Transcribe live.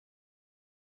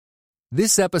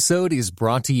This episode is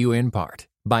brought to you in part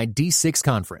by D6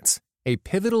 Conference, a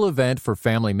pivotal event for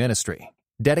family ministry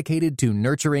dedicated to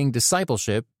nurturing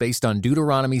discipleship based on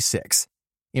Deuteronomy 6.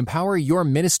 Empower your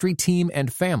ministry team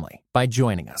and family by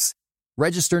joining us.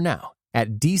 Register now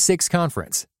at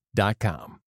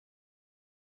d6conference.com.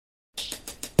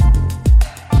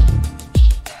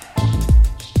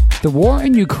 The war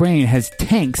in Ukraine has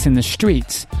tanks in the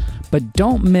streets, but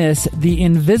don't miss the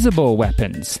invisible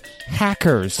weapons.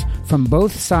 Hackers from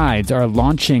both sides are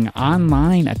launching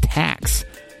online attacks.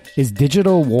 Is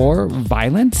digital war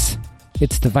violence?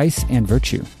 It's the Vice and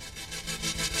Virtue.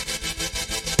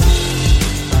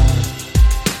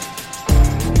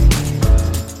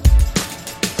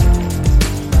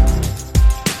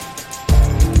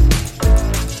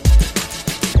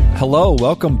 Hello,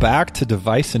 welcome back to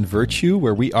Device and Virtue,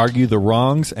 where we argue the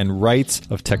wrongs and rights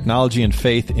of technology and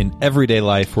faith in everyday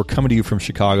life. We're coming to you from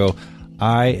Chicago.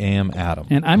 I am Adam.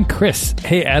 And I'm Chris.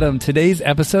 Hey, Adam, today's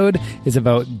episode is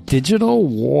about digital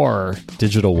war.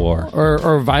 Digital war.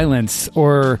 Or violence,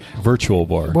 or... virtual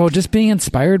war. Well, just being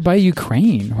inspired by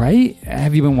Ukraine, right?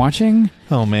 Have you been watching?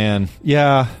 Oh, man.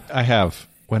 Yeah, I have.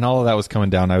 When all of that was coming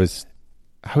down, I was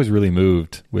really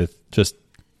moved with just...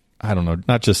 I don't know,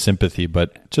 not just sympathy,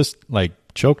 but just like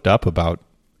choked up about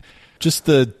just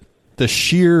the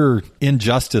sheer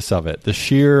injustice of it, the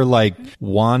sheer like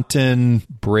wanton,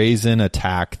 brazen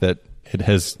attack that it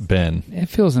has been. It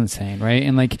feels insane, right?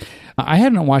 And like, I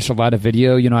hadn't watched a lot of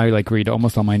video. You know, I like read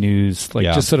almost all my news, like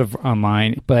just sort of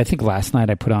online. But I think last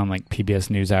night I put on like PBS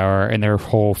NewsHour, and their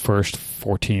whole first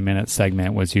 14-minute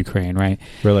segment was Ukraine, right?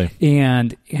 Really?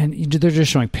 And they're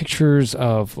just showing pictures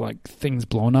of like things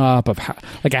blown up, of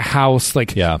like a house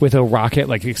like with a rocket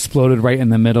like exploded right in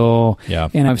the middle. Yeah.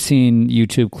 And I've seen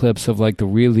YouTube clips of like the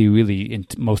really, really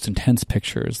most intense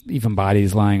pictures, even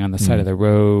bodies lying on the side of the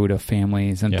road of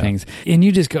families and things. And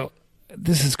you just go,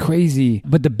 this is crazy.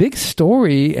 But the big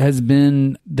story has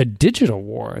been the digital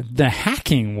war, the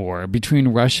hacking war between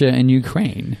Russia and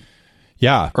Ukraine.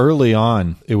 Yeah. Early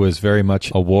on, it was very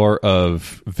much a war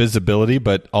of visibility,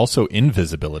 but also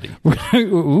invisibility.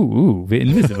 Ooh,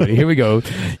 invisibility. Here we go.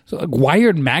 So,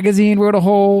 Wired Magazine wrote a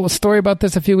whole story about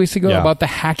this a few weeks ago, about the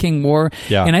hacking war.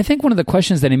 Yeah. And I think one of the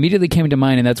questions that immediately came to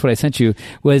mind, and that's what I sent you,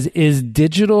 was, is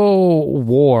digital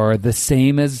war the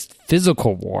same as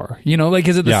physical war? You know, like,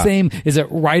 is it the same? Is it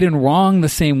right and wrong the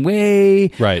same way?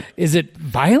 Right. Is it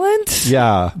violent?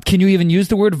 Yeah. Can you even use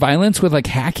the word violence with like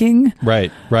hacking?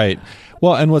 Right.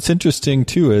 Well, and what's interesting,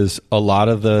 too, is a lot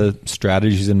of the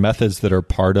strategies and methods that are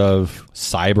part of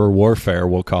cyber warfare,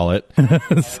 we'll call it,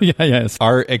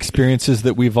 are experiences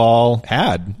that we've all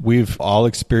had. We've all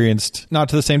experienced, not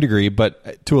to the same degree,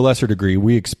 but to a lesser degree,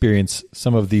 we experience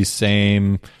some of these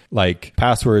same, like,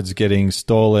 passwords getting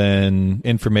stolen,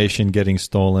 information getting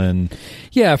stolen.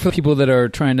 Yeah, for people that are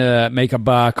trying to make a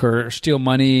buck or steal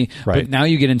money. Right. But now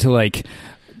you get into, like,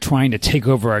 trying to take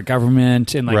over our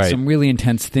government and like some really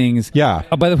intense things. Yeah.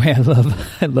 Oh, by the way, I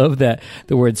love that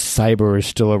the word cyber is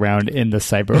still around in the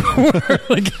cyber war.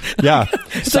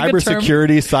 Cyber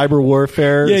security, cyber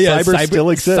warfare. Cyber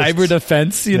still exists. Cyber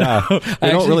defense, you know. We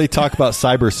don't really talk about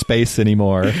cyberspace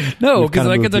anymore. No, because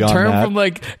like it's a term from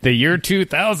like the year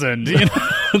 2000. You know,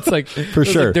 it's like for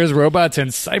sure. Like, there's robots in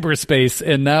cyberspace,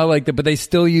 and now like but they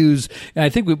still use. And I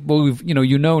think we've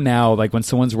now like when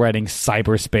someone's writing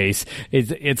cyberspace,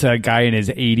 it's a guy in his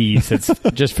 80s that's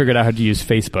just figured out how to use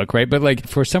Facebook, right? But like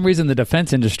for some reason, the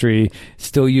defense industry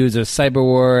still uses cyber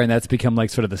war, and that's become like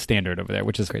sort of the standard over there,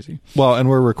 which is crazy. Well, and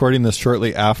we're recording this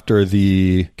shortly after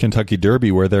the Kentucky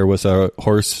Derby, where there was a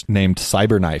horse named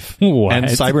Cyberknife. What? And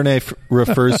Cyberknife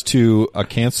refers to a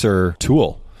cancer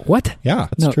tool. What? Yeah,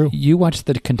 that's true. You watched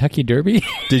the Kentucky Derby?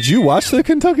 Did you watch the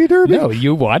Kentucky Derby? No,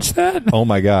 you watched that? Oh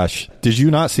my gosh. Did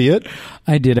you not see it?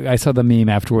 I did. I saw the meme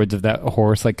afterwards of that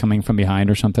horse like coming from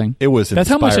behind or something. It was inspiring. That's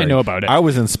how much I know about it. I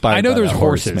was inspired. I know there's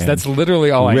horses. Man. That's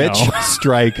literally all I know. Rich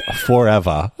strike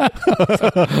forever.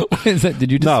 What is that?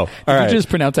 Did you just, you just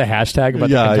pronounce a hashtag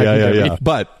about the Kentucky Derby? Yeah.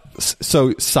 But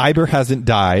so cyber hasn't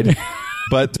died,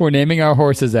 but we're naming our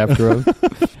horses after him.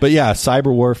 But yeah,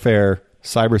 cyber warfare,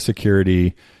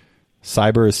 cybersecurity,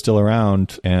 cyber is still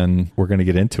around, and we're going to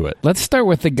get into it. Let's start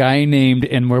with the guy named,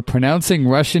 and we're pronouncing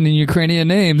Russian and Ukrainian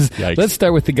names. Yikes. Let's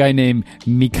start with the guy named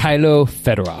Mikhailo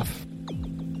Fedorov.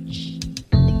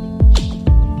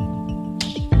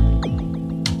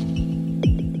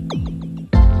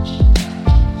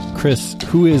 Chris,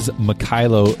 who is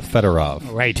Mikhailo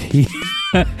Fedorov? Right.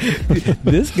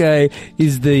 This guy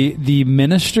is the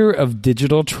Minister of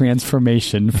Digital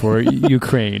Transformation for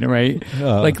Ukraine, right?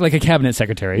 Like a cabinet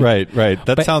secretary. Right.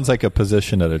 That sounds like a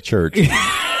position at a church.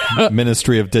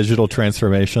 Ministry of Digital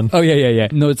Transformation. Oh, yeah.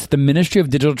 No, it's the Ministry of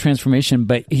Digital Transformation,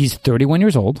 but he's 31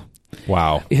 years old.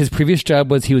 Wow. His previous job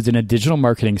was he was in a digital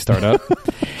marketing startup.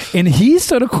 And he's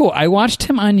sort of cool. I watched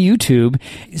him on YouTube.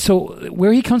 So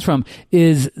where he comes from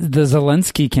is the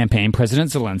Zelensky campaign. President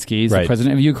Zelensky is the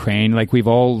president of Ukraine. Like we've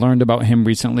all learned about him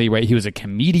recently, right? He was a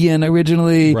comedian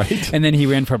originally. Right. And then he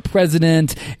ran for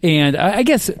president. And I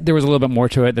guess there was a little bit more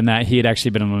to it than that. He had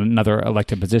actually been in another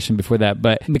elected position before that.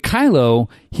 But Mikhailo,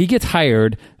 he gets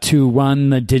hired to run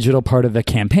the digital part of the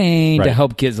campaign to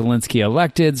help get Zelensky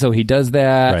elected. So he does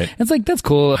that. Right. It's like, that's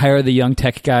cool. Hire the young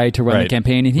tech guy to run the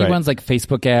campaign. And he runs like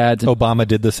Facebook ads. Obama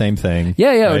did the same thing.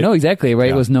 Yeah. No, exactly. Right.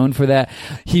 Yeah. Was known for that.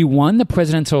 He won the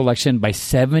presidential election by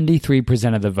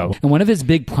 73% of the vote. And one of his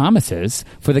big promises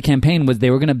for the campaign was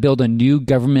they were going to build a new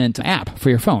government app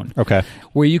for your phone. Okay.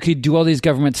 Where you could do all these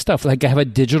government stuff, like have a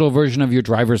digital version of your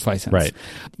driver's license. Right.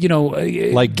 You know,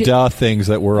 like things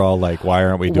that we're all like, why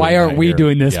aren't we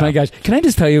doing this? Yeah. My gosh. Can I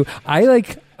just tell you,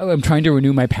 I'm trying to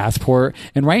renew my passport,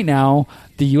 and right now,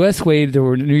 the U.S. way to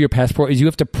renew your passport is you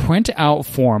have to print out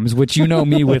forms, which you know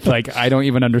me with, like, I don't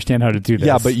even understand how to do this.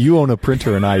 Yeah, but you own a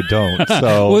printer and I don't.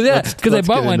 So well, yeah, because I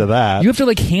bought one. Into that. You have to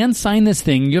like hand sign this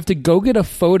thing. You have to go get a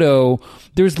photo.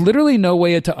 There's literally no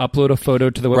way to upload a photo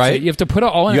to the website. Right. You have to put it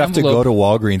all in an an You envelope. have to go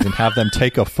to Walgreens and have them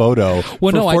take a photo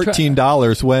for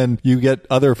 $14 when you get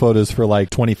other photos for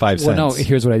like 25 cents. Well, no,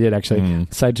 here's what I did actually.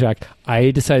 Sidetrack. I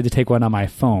decided to take one on my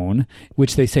phone,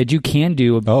 which they said you can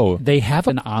do. Oh. They have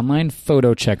an online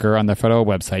photo checker on the federal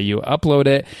website. You upload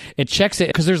it. It checks it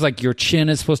because there's like your chin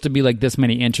is supposed to be like this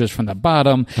many inches from the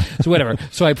bottom. So whatever.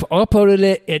 So I uploaded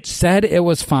it. It said it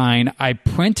was fine. I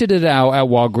printed it out at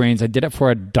Walgreens. I did it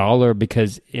for $1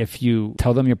 because if you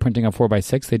tell them you're printing a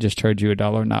 4x6, they just charge you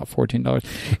 $1, not $14.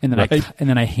 And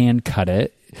then I hand cut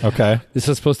it. Okay. This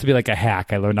was supposed to be like a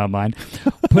hack I learned online.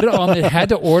 Put it on. It had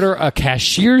to order a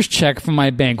cashier's check from my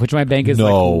bank, which my bank is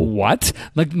like, what?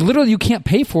 Like literally you can't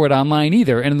pay for it online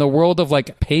either. And in the world of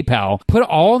like PayPal, put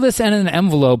all this in an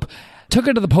envelope, took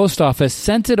it to the post office,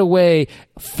 sent it away.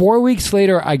 4 weeks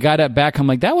later, I got it back. I'm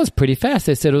like, that was pretty fast.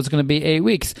 They said it was going to be 8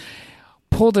 weeks.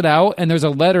 Pulled it out, and there's a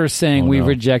letter saying we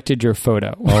rejected your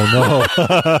photo. Oh,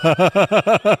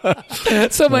 no.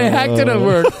 So my hack didn't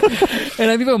work.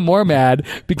 And I'm even more mad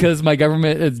because my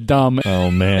government is dumb.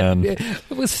 Oh, man. It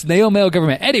was snail mail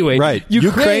government. Anyway, right.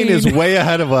 Ukraine is way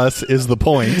ahead of us is the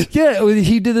point. Yeah,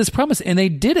 he did this promise, and they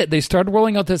did it. They started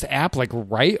rolling out this app like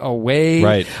right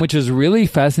away, which is really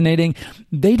fascinating.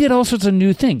 They did all sorts of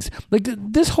new things. Like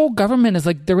this whole government is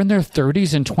like they're in their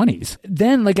 30s and 20s.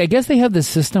 Then, like I guess they have this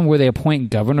system where they appoint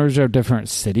governors of different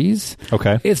cities.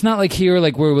 Okay. It's not like here,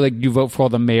 like where like you vote for all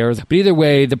the mayors, but either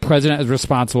way, the president is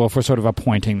responsible for sort of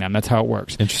appointing them. That's how it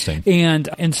works. Interesting.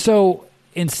 And so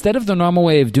instead of the normal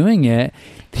way of doing it,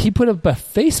 he put up a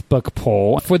Facebook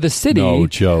poll for the city. No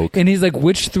joke. And he's like,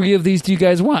 which three of these do you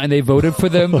guys want? And they voted for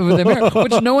the mayor,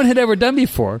 which no one had ever done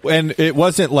before. And it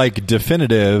wasn't like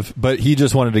definitive, but he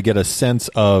just wanted to get a sense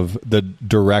of the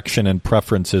direction and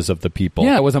preferences of the people.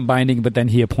 Yeah, it wasn't binding, but then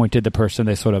he appointed the person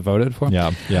they sort of voted for.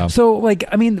 Yeah. So, like,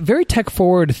 I mean, very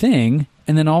tech-forward thing,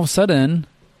 and then all of a sudden,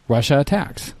 Russia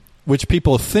attacks. Which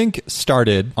people think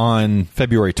started on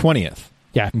February 20th.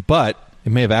 Yeah. But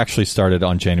it may have actually started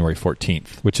on January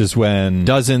 14th, which is when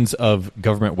dozens of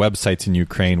government websites in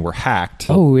Ukraine were hacked.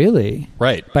 Oh, really?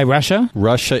 Right. By Russia?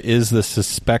 Russia is the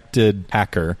suspected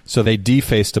hacker. So they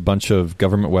defaced a bunch of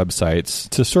government websites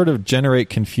to sort of generate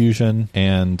confusion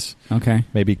and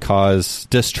maybe cause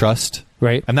distrust.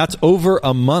 Right. And that's over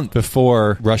a month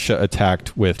before Russia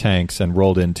attacked with tanks and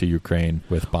rolled into Ukraine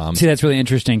with bombs. See, that's really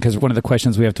interesting because one of the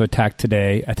questions we have to attack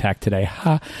today,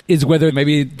 is whether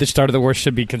maybe the start of the war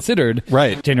should be considered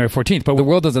January 14th. But the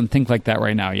world doesn't think like that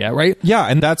right now yet, right? Yeah,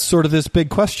 and that's sort of this big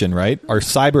question, right? Are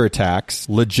cyber attacks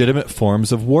legitimate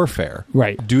forms of warfare?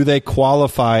 Right. Do they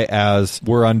qualify as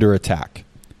we're under attack?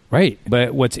 Right.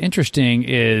 But what's interesting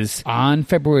is on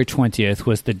February 20th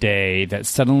was the day that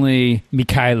suddenly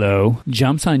Mikhailo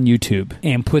jumps on YouTube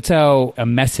and puts out a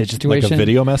message situation. Like a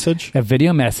video message? A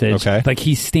video message. Okay. Like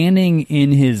he's standing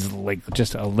in his, like,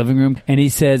 just a living room, and he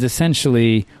says,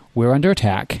 essentially, we're under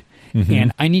attack. Mm-hmm.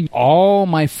 And I need all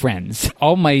my friends,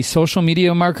 all my social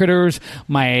media marketers,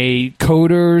 my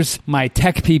coders, my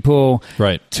tech people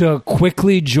to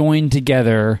quickly join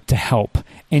together to help.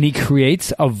 And he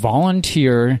creates a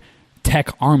volunteer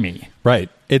tech army. Right.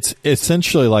 It's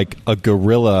essentially like a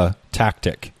guerrilla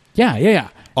tactic. Yeah.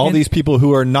 All these people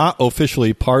who are not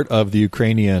officially part of the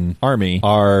Ukrainian army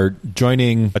are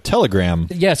joining a Telegram.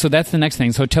 Yeah, so that's the next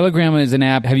thing. So Telegram is an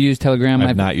app. Have you used Telegram?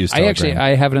 I've not used Telegram.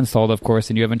 I have it installed, of course,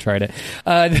 and you haven't tried it.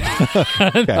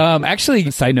 Okay.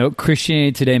 Actually, side note,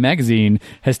 Christianity Today magazine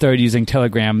has started using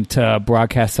Telegram to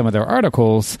broadcast some of their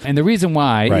articles. And the reason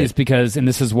why is because, and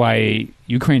this is why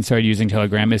Ukraine started using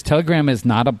Telegram, is Telegram is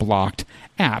not a blocked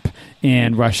app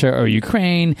in Russia or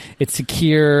Ukraine. It's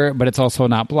secure, but it's also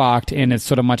not blocked, and it's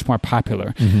sort of much more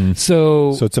popular. Mm-hmm.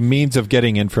 So it's a means of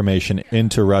getting information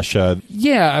into Russia.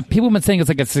 Yeah, people have been saying it's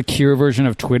like a secure version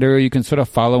of Twitter. You can sort of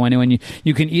follow anyone.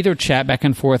 You can either chat back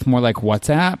and forth more like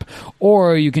WhatsApp,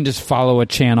 or you can just follow a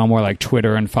channel more like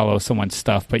Twitter and follow someone's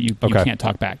stuff, but you can't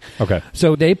talk back. Okay.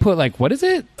 So they put what is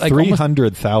it? Like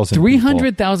 300,000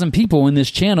 300,000 people in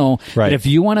this channel. Right. If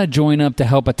you want to join up to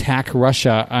help attack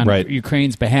Russia on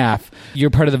Ukraine's behalf, you're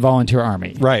part of the volunteer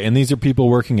army. Right. And these are people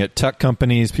working at tech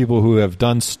companies, people who have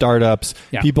done startups,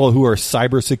 people who are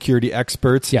cybersecurity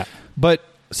experts. Yeah. But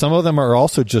some of them are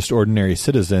also just ordinary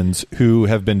citizens who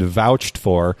have been vouched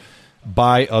for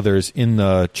by others in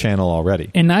the channel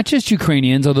already. And not just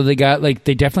Ukrainians, although they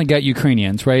definitely got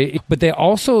Ukrainians, right? But they're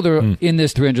in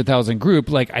this 300,000 group,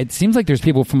 it seems like there's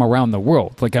people from around the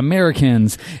world, like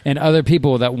Americans and other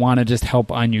people that want to just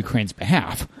help on Ukraine's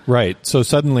behalf. Right. So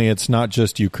suddenly it's not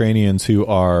just Ukrainians who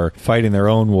are fighting their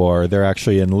own war. They're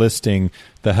actually enlisting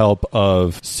the help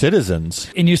of citizens.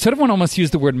 And you sort of want to almost use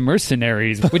the word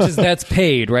mercenaries, which is that's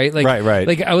paid, right? Right.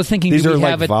 Like I was thinking, these are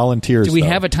volunteers. Do we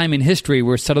have a time in history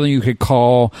where suddenly you could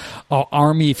call an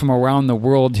army from around the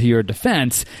world to your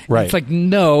defense? Right. It's like,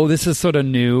 no, this is sort of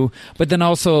new. But then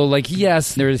also,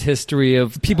 yes, there's history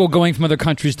of people going from other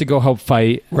countries to go help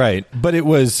fight. Right. But it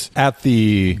was at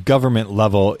the government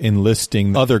level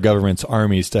enlisting other governments'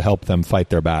 armies to help them fight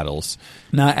their battles.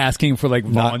 Not asking for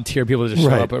volunteer people to show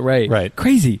up, but right.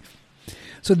 Crazy.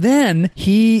 So then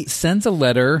he sends a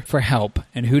letter for help.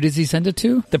 And who does he send it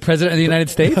to? The President of the United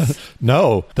States?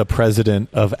 No, the President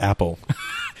of Apple.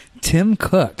 Tim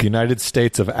Cook. The United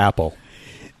States of Apple.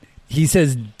 He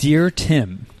says, "Dear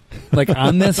Tim,"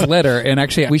 on this letter, and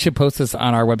actually we should post this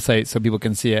on our website so people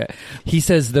can see it. He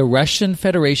says, "The Russian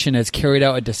Federation has carried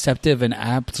out a deceptive and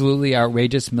absolutely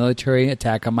outrageous military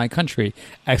attack on my country!"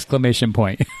 Exclamation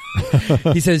point.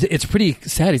 He says, it's pretty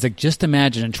sad. He's like, just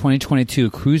imagine in 2022,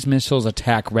 cruise missiles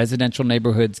attack residential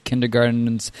neighborhoods,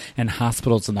 kindergartens, and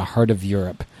hospitals in the heart of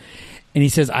Europe. And he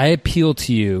says, I appeal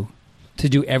to you to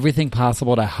do everything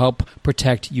possible to help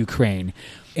protect Ukraine.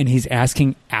 And he's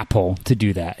asking Apple to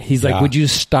do that. He's like, would you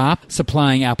stop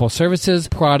supplying Apple services,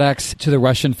 products to the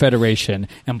Russian Federation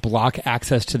and block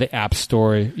access to the App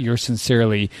Store? Yours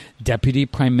sincerely, Deputy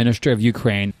Prime Minister of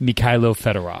Ukraine, Mikhailo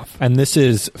Fedorov. And this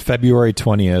is February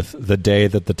 20th, the day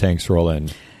that the tanks roll in.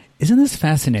 Isn't this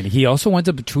fascinating? He also went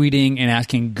up tweeting and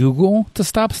asking Google to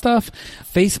stop stuff,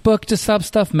 Facebook to stop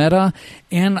stuff, Meta,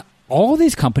 and all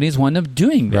these companies wind up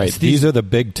doing this. Right. These are the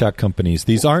big tech companies.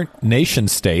 These aren't nation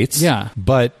states. Yeah.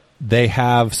 But they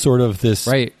have sort of this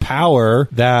power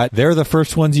that they're the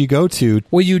first ones you go to.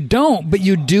 Well, you don't, but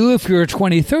you do if you're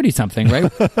 20, 30 something, right?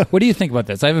 What do you think about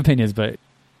this? I have opinions, but...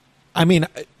 I mean,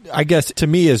 I guess to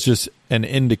me it's just an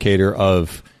indicator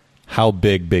of how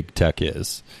big tech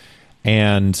is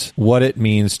and what it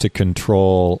means to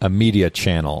control a media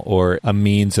channel or a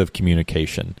means of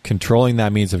communication. Controlling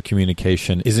that means of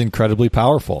communication is incredibly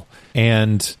powerful.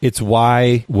 And it's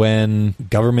why when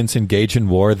governments engage in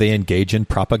war, they engage in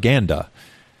propaganda.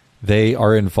 They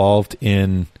are involved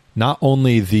in not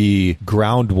only the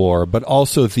ground war, but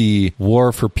also the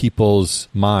war for people's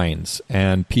minds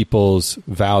and people's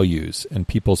values and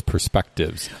people's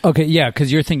perspectives. Okay, yeah,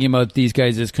 because you're thinking about these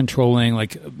guys as controlling,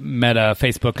 Meta,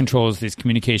 Facebook controls these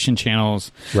communication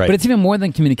channels. Right. But it's even more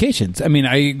than communications. I mean,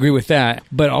 I agree with that.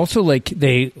 But also,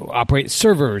 they operate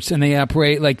servers and they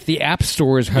operate, the app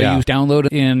stores, how you download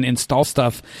and install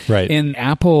stuff. Right. And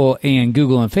Apple and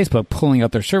Google and Facebook pulling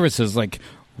out their services,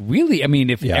 really, I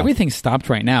mean, if everything stopped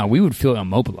right now, we would feel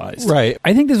immobilized. Right.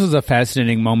 I think this was a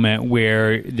fascinating moment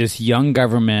where this young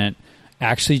government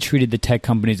actually treated the tech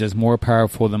companies as more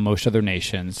powerful than most other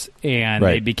nations. And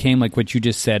they became, what you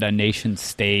just said, a nation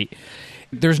state.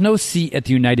 There's no seat at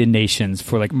the United Nations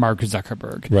for, Mark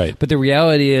Zuckerberg. Right. But the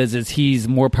reality is he's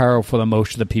more powerful than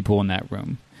most of the people in that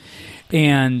room.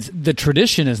 And the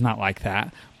tradition is not like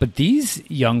that. But these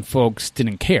young folks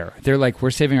didn't care. They're like,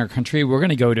 we're saving our country. We're going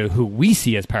to go to who we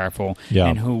see as powerful. Yeah.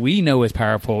 And who we know as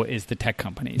powerful is the tech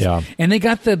companies. Yeah. And they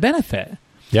got the benefit.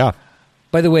 Yeah.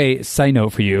 By the way, side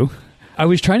note for you. I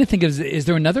was trying to think of, is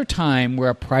there another time where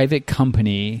a private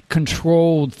company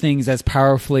controlled things as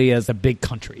powerfully as a big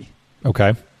country?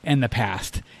 Okay. In the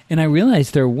past. And I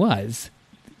realized there was.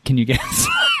 Can you guess?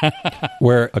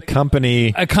 Where a company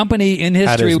in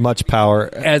history had as much power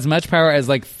as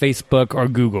like Facebook or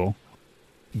Google.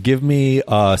 Give me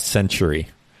a century.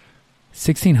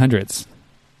 1600s.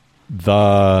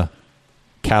 The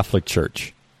Catholic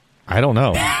Church. I don't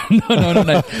know.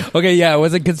 No. Okay, yeah, I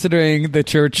wasn't considering the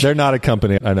church. They're not a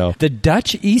company, I know. The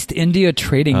Dutch East India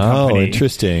Trading Company. Oh,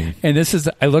 interesting. And this is,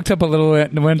 I looked up a little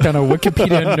and went down a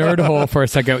Wikipedia nerd hole for a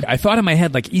second. I thought in my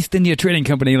head, like, East India Trading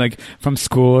Company, like, from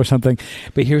school or something.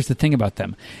 But here's the thing about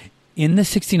them. In the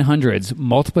 1600s,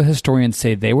 multiple historians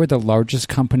say they were the largest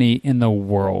company in the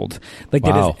world. Like,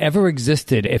 that has ever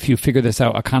existed, if you figure this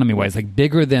out economy-wise, like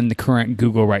bigger than the current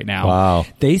Google right now. Wow.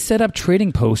 They set up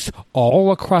trading posts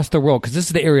all across the world because this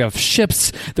is the area of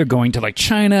ships. They're going to, like,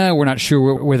 China. We're not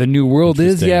sure where the New World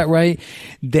is yet, right?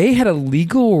 They had a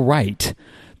legal right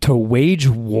to wage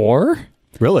war.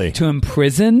 Really? To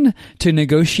imprison, to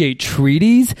negotiate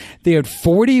treaties. They had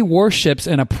 40 warships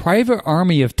and a private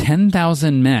army of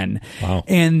 10,000 men. Wow.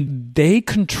 And they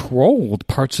controlled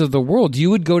parts of the world. You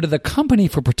would go to the company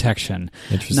for protection,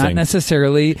 not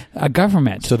necessarily a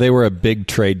government. So they were a big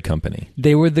trade company.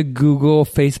 They were the Google,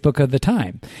 Facebook of the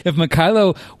time. If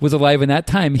Mikhailo was alive in that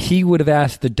time, he would have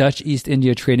asked the Dutch East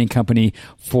India Trading Company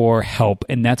for help.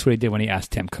 And that's what he did when he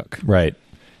asked Tim Cook. Right.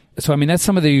 So, I mean, that's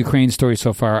some of the Ukraine story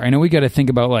so far. I know we got to think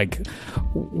about, like,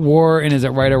 war and is it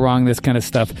right or wrong, this kind of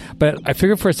stuff. But I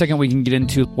figured for a second we can get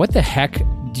into what the heck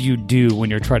do you do when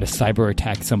you're trying to cyber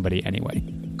attack somebody anyway?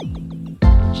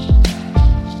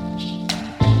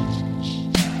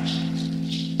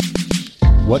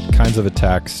 What kinds of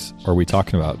attacks are we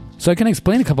talking about? So I can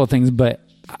explain a couple of things, but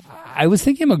I was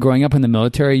thinking about growing up in the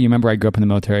military. You remember I grew up in the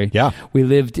military? Yeah. We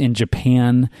lived in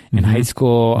Japan in high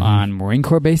school on Marine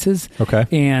Corps bases. Okay.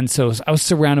 And so I was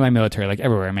surrounded by military, like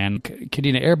everywhere, man.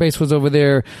 Kadena Air Base was over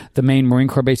there. The main Marine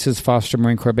Corps base is Foster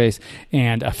Marine Corps Base.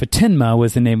 And Fatinma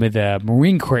was the name of the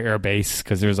Marine Corps Air Base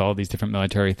because there's all these different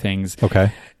military things.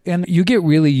 Okay. And you get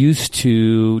really used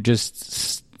to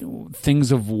just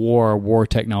things of war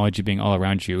technology being all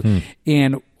around you.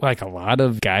 And like a lot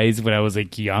of guys when I was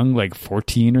like young, like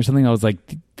 14 or something, I was like,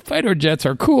 fighter jets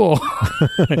are cool.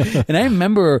 And I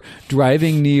remember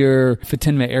driving near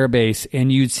Fatinma Air Base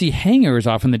and you'd see hangars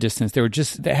off in the distance.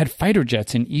 They had fighter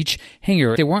jets in each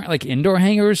hangar. They weren't like indoor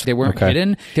hangars. They weren't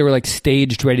hidden. They were like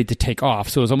staged, ready to take off.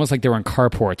 So it was almost like they were in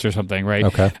carports or something, right?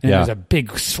 Okay. And there was a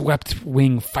big swept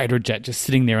wing fighter jet just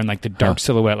sitting there in like the dark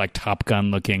silhouette, like Top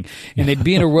Gun looking. And they'd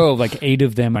be in a row of like 8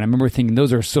 of them. And I remember thinking,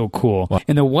 those are so cool. Wow.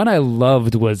 And the one I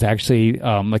loved was actually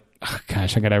I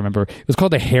gotta remember. It was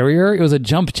called a Harrier. It was a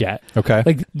jump jet. Okay.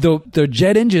 Like the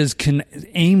jet engines can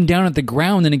aim down at the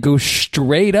ground and it goes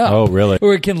straight up. Oh, really?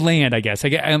 Or it can land, I guess. I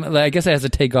guess it has to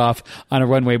take off on a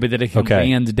runway, but then it can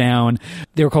land down.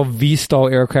 They were called V-stall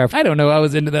aircraft. I don't know. I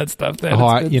was into that stuff then.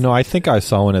 I think I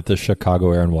saw one at the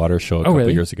Chicago Air and Water Show a couple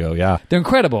years ago. Yeah. They're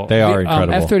incredible. They are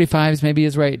incredible. F-35s maybe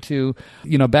is right too.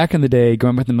 You know, back in the day,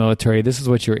 growing up in the military, this is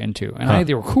what you're into. And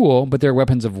they were cool, but they're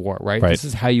weapons of war, right? This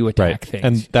is how you attack things.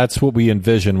 And that's what we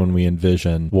envision when we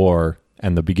envision war.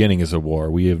 And the beginning is a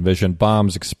war. We envision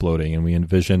bombs exploding, and we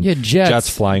envision jets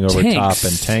flying over top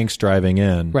and tanks driving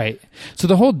in. Right. So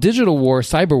the whole digital war,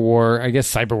 cyber war, I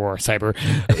guess cyber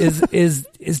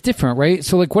is different, right?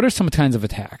 So like, what are some kinds of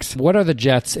attacks? What are the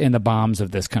jets and the bombs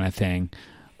of this kind of thing?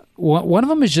 One of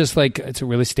them is just like, it's a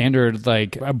really standard,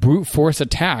 like a brute force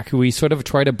attack. We sort of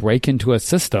try to break into a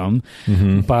system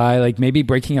by like maybe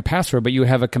breaking a password, but you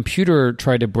have a computer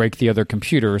try to break the other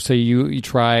computer. So you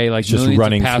try like just millions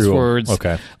running of passwords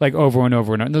like over and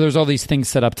over and over. There's all these things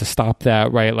set up to stop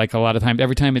that, right? Like a lot of times,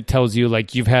 every time it tells you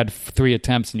like you've had 3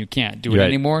 attempts and you can't do it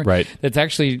anymore. Right. That's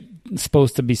actually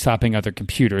supposed to be stopping other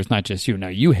computers, not just you. Now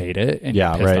you hate it and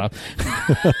you're pissed off.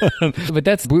 But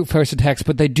that's brute force attacks,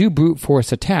 but they do brute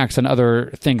force attacks on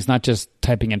other things, not just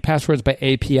typing in passwords, but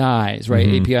APIs, right?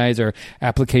 APIs are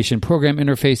application program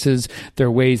interfaces.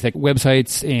 They're ways that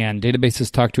websites and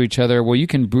databases talk to each other. Well, you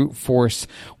can brute force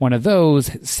one of those,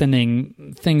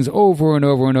 sending things over and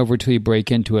over and over till you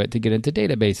break into it to get into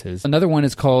databases. Another one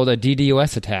is called a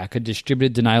DDoS attack, a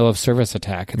distributed denial of service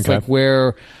attack. It's like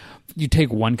where you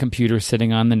take one computer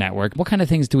sitting on the network. What kind of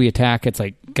things do we attack? It's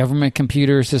like government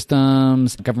computer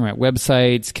systems, government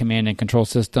websites, command and control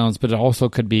systems, but it also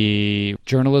could be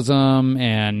journalism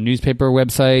and newspaper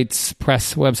websites,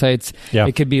 press websites. Yep.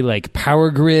 It could be like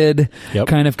power grid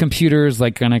kind of computers,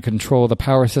 like going to control the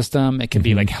power system. It could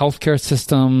be like healthcare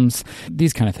systems,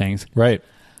 these kind of things. Right.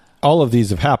 All of these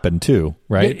have happened too,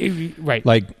 right? Right.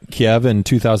 Like Kiev in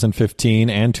 2015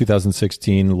 and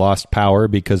 2016 lost power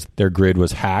because their grid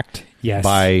was hacked.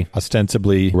 by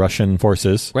ostensibly Russian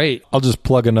forces. Right. I'll just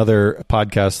plug another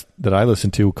podcast that I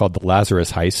listen to called The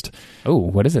Lazarus Heist. Oh,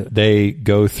 what is it? They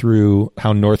go through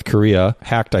how North Korea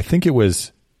hacked, I think it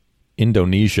was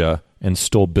Indonesia, and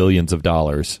stole billions of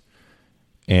dollars.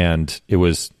 And it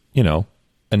was,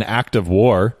 an act of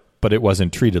war, but it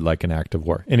wasn't treated like an act of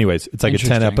war. Anyways, it's like a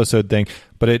 10-episode thing,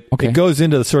 but it goes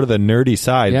into sort of the nerdy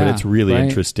side, but it's really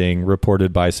interesting,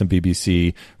 reported by some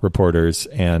BBC reporters.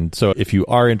 And so if you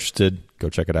are interested, go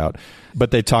check it out.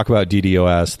 But they talk about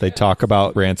DDoS. They talk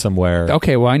about ransomware.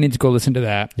 Okay, well, I need to go listen to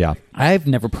that. Yeah. I've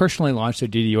never personally launched a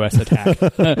DDoS attack.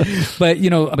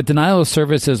 But denial of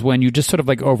service is when you just sort of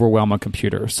like overwhelm a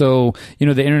computer. So, the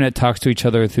internet talks to each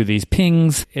other through these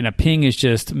pings, and a ping is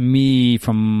just me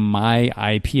from my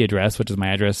IP address, which is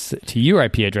my address, to your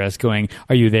IP address going,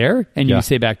 are you there? And you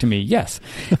say back to me, yes.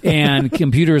 And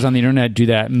computers on the internet do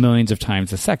that millions of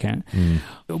times a second.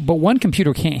 But one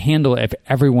computer can't handle it if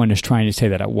everyone is trying to say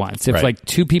that at once. If like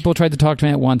 2 people tried to talk to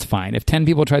me at once, fine. If 10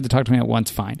 people tried to talk to me at once,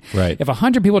 fine. Right. If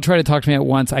 100 people try to talk to me at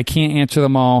once, I can't answer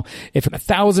them all. If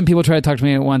 1,000 people try to talk to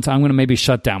me at once, I'm going to maybe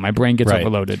shut down. My brain gets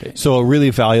overloaded. So a really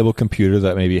valuable computer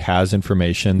that maybe has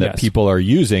information that people are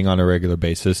using on a regular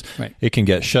basis, it can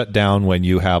get shut down when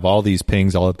you have all these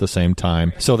pings all at the same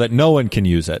time so that no one can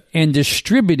use it. And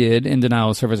distributed in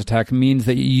denial of service attack means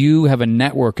that you have a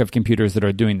network of computers that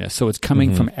are doing this. So it's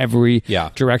coming from every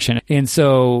direction. And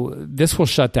so this will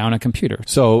shut down a computer.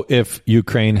 So if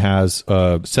Ukraine has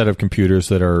a set of computers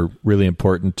that are really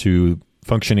important to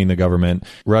functioning the government,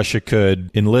 Russia could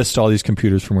enlist all these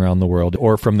computers from around the world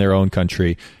or from their own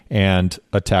country and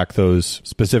attack those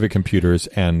specific computers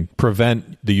and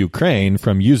prevent the Ukraine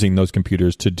from using those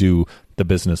computers to do the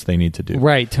business they need to do.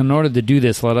 Right. In order to do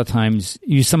this, a lot of times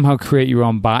you somehow create your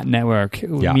own bot network,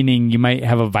 meaning you might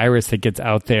have a virus that gets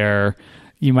out there.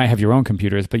 You might have your own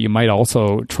computers, but you might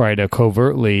also try to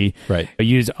covertly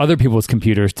use other people's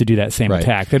computers to do that same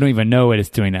attack. They don't even know it's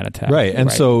doing that attack. Right.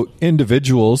 And so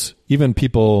individuals, even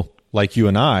people like you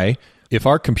and I, if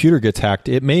our computer gets hacked,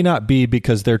 it may not be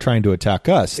because they're trying to attack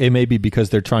us. It may be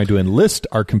because they're trying to enlist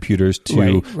our computers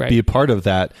to be a part of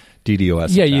that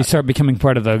DDoS attack. You start becoming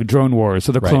part of the drone wars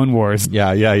or the clone wars.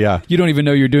 Yeah. You don't even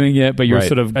know you're doing it, but you're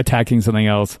sort of attacking something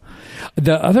else.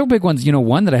 The other big ones,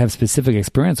 one that I have specific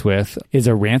experience with is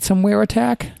a ransomware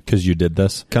attack. Because you did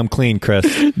this? Come clean,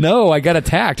 Chris. No, I got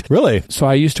attacked. Really? So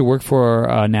I used to work for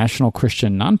a national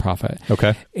Christian nonprofit.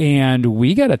 Okay. And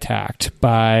we got attacked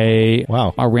by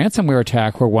a ransomware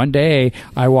attack where one day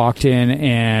I walked in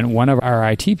and one of our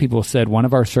IT people said one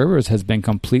of our servers has been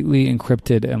completely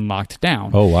encrypted and locked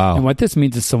down. Oh, wow. And what this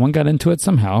means is someone got into it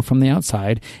somehow from the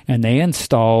outside and they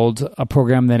installed a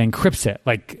program that encrypts it.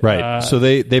 So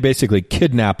they basically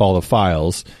kidnap all the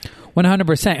files.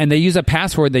 100%. And they use a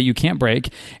password that you can't break.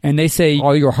 And they say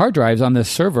all your hard drives on this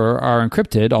server are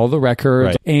encrypted, all the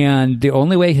records. And the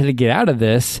only way to get out of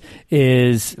this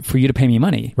is for you to pay me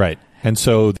money. Right. And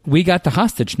so we got the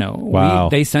hostage note. Wow.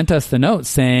 They sent us the note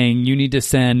saying you need to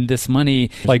send this money.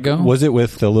 Was it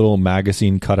with the little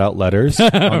magazine cutout letters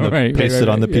pasted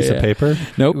on the piece of paper?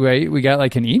 Nope. We got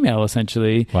like an email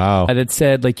essentially. Wow. That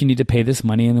said you need to pay this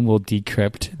money and then we'll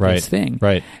decrypt this thing.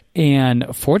 Right.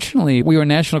 And fortunately, we were a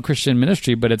national Christian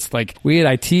ministry, but it's like we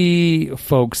had IT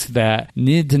folks that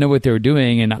needed to know what they were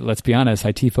doing. And let's be honest,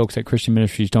 IT folks at Christian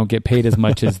ministries don't get paid as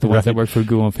much as the ones that work for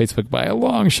Google and Facebook by a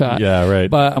long shot. Yeah, right.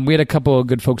 But we had a couple of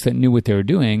good folks that knew what they were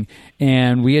doing,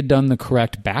 and we had done the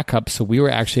correct backup. So we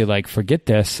were actually like, forget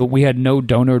this. But we had no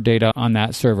donor data on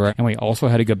that server, and we also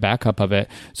had a good backup of it.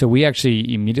 So we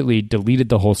actually immediately deleted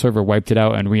the whole server, wiped it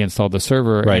out, and reinstalled the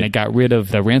server, and it got rid of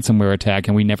the ransomware attack,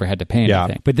 and we never had to pay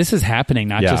anything. But this is happening,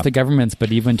 not just to governments,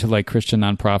 but even to like Christian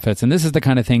nonprofits. And this is the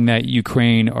kind of thing that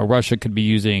Ukraine or Russia could be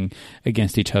using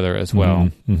against each other as well.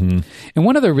 And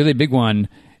one other really big one,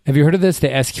 have you heard of this? The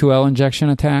SQL injection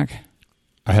attack?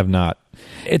 I have not.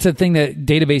 It's a thing that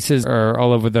databases are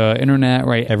all over the internet,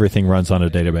 right? Everything runs on a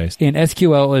database. And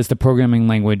SQL is the programming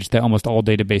language that almost all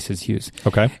databases use.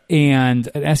 Okay. And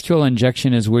an SQL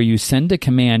injection is where you send a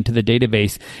command to the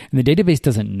database, and the database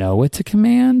doesn't know it's a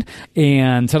command,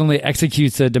 and suddenly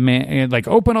executes a demand, like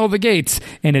open all the gates,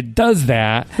 and it does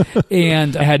that,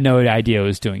 and I had no idea it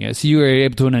was doing it. So you were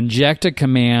able to inject a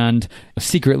command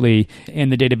secretly,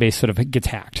 and the database sort of gets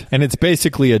hacked. And it's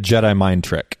basically a Jedi mind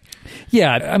trick.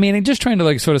 Yeah, I mean, just trying to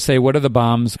like sort of say, what are the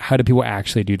bombs? How do people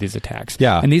actually do these attacks?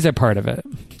 Yeah. And these are part of it.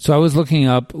 So I was looking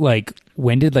up, like,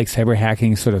 when did like cyber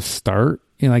hacking sort of start?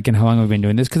 And how long have we been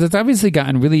doing this? Because it's obviously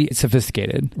gotten really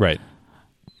sophisticated. Right.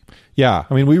 Yeah.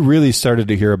 I mean, we really started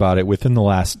to hear about it within the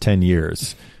last 10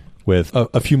 years with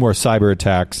a few more cyber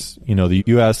attacks. The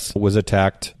U.S. was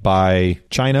attacked by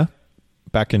China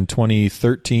back in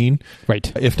 2013.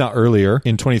 Right. If not earlier.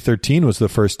 In 2013 was the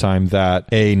first time that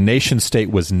a nation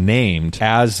state was named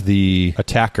as the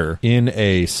attacker in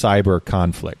a cyber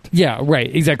conflict. Yeah,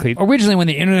 right. Exactly. Originally, when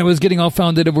the internet was getting all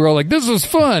founded, we were all like, this is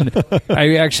fun.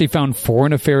 I actually found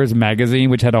Foreign Affairs magazine,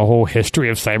 which had a whole history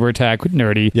of cyber attack.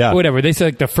 Nerdy. Yeah. Whatever. They said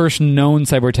like the first known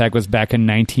cyber attack was back in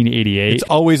 1988. It's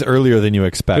always earlier than you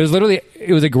expect.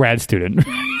 It was a grad student.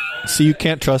 See, you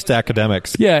can't trust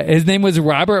academics. Yeah, his name was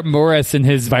Robert Morris, and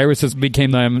his viruses became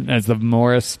known as the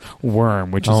Morris worm,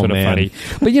 which is sort of funny.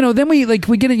 But, then we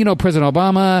get it, President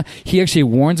Obama, he actually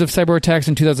warns of cyber attacks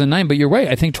in 2009. But you're right.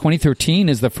 I think 2013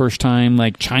 is the first time,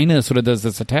 China sort of does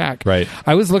this attack. Right.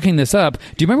 I was looking this up.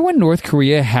 Do you remember when North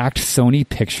Korea hacked Sony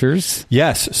Pictures?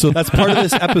 Yes. So that's part of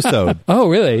this episode. Oh,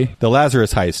 really? The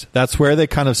Lazarus heist. That's where they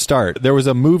kind of start. There was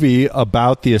a movie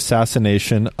about the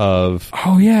assassination of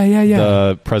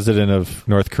the president of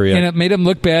North Korea. And it made him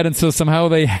look bad, and so somehow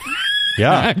they...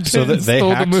 Yeah, so they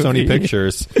hacked Sony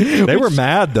Pictures. They were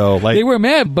mad, though. They were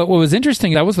mad, but what was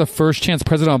interesting, that was the first chance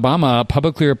President Obama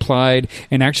publicly replied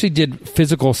and actually did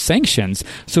physical sanctions.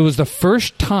 So it was the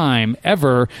first time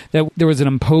ever that there was an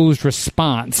imposed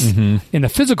response in the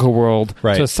physical world to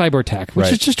a cyber attack,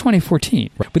 which is just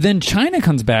 2014. Right. But then China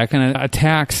comes back and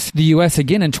attacks the U.S.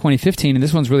 again in 2015, and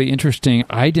this one's really interesting.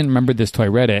 I didn't remember this till I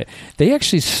read it. They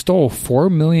actually stole 4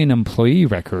 million employee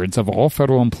records of all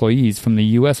federal employees from the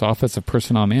U.S. Office of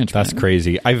Personnel Management. That's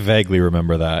crazy. I vaguely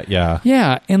remember that. Yeah.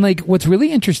 Yeah. And what's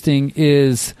really interesting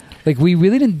is we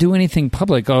really didn't do anything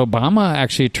public. Obama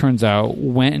actually, it turns out,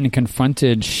 went and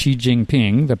confronted Xi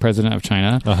Jinping, the president of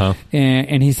China.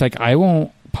 And he's like, I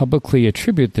won't publicly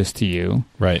attribute this to you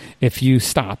if you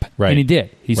stop. And he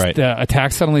did. The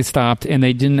attack suddenly stopped, and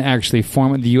they didn't actually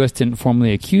the U.S. didn't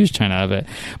formally accuse China of it.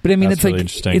 But I mean, That's really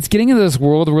interesting. It's getting into this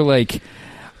world where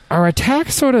are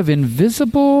attacks sort of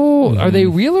invisible? Are they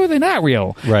real or are they not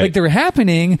real? Right. They're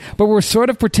happening, but we're sort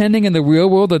of pretending in the real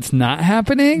world it's not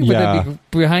happening. Yeah.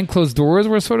 But behind closed doors,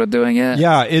 we're sort of doing it.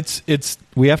 Yeah, it's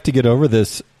we have to get over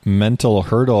this mental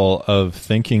hurdle of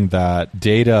thinking that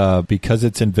data, because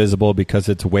it's invisible, because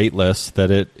it's weightless, that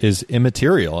it is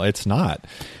immaterial. It's not.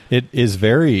 It is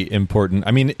very important.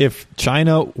 I mean, if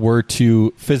China were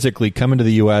to physically come into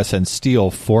the U.S. and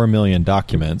steal 4 million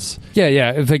documents... Yeah.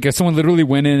 If someone literally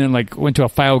went in and went to a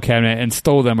file cabinet and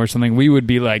stole them or something, we would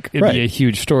be it'd be a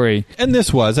huge story. And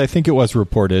I think it was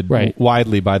reported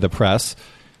widely by the press.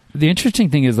 The interesting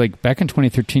thing is, back in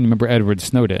 2013, remember Edward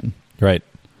Snowden? Right.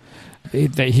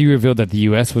 That he revealed that the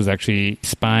U.S. was actually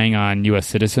spying on U.S.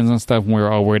 citizens and stuff, and we were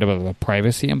all worried about the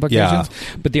privacy implications.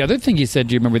 Yeah. But the other thing he said,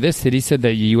 do you remember this? That he said that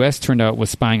the U.S. turned out was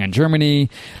spying on Germany,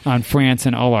 on France,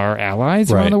 and all our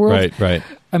allies around the world. Right.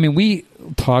 I mean, we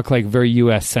talk very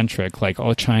U.S.-centric,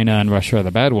 all China and Russia are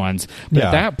the bad ones. But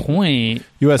at that point...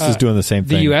 U.S. is doing the same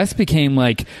thing. The U.S. became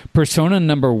persona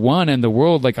number one in the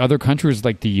world. Other countries,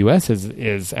 the U.S.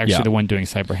 is actually the one doing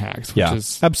cyber hacks. Which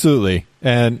is absolutely.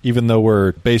 And even though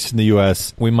we're based in the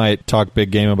U.S., we might talk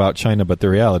big game about China, but the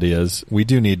reality is we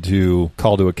do need to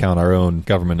call to account our own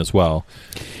government as well.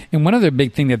 And one other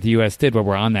big thing that the U.S. did while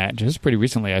we're on that, just pretty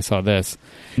recently I saw this,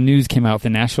 news came out,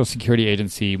 the National Security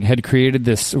Agency had created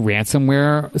this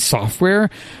ransomware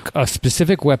software, a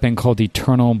specific weapon called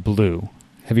Eternal Blue.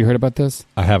 Have you heard about this?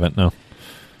 I haven't, no.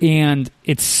 And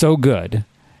it's so good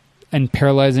and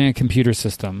paralyzing a computer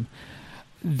system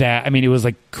that, it was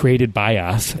created by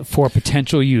us for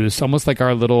potential use, almost like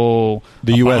our little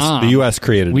The U.S.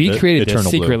 created We created this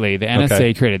Eternal secretly. Blue. The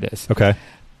NSA created this. Okay.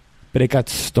 But it got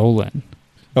stolen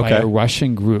by a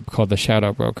Russian group called the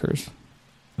Shadow Brokers.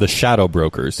 The Shadow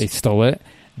Brokers. They stole it.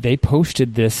 They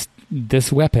posted this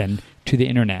weapon to the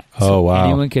internet. So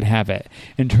anyone could have it.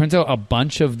 And it turns out a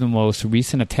bunch of the most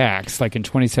recent attacks, in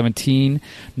 2017,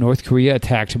 North Korea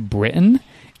attacked Britain,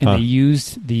 and they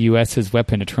used the U.S.'s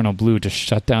weapon, Eternal Blue, to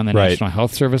shut down the National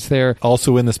Health Service there.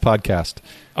 Also in this podcast.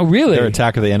 Oh, really? Their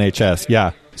attack of the NHS,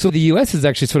 yeah. So the U.S. has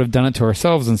actually sort of done it to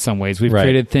ourselves in some ways. We've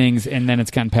created things, and then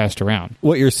it's gotten passed around.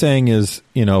 What you're saying is,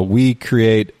 we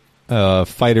create a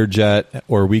fighter jet,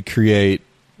 or we create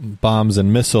bombs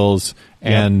and missiles,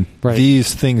 and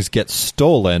these things get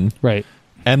stolen. Right.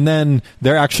 And then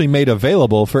they're actually made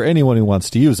available for anyone who wants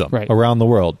to use them around the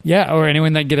world. Yeah, or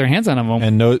anyone that can get their hands on them.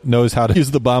 And knows how to use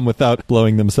the bomb without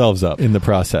blowing themselves up in the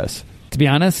process. To be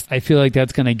honest, I feel like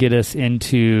that's going to get us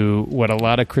into what a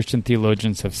lot of Christian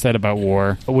theologians have said about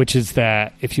war, which is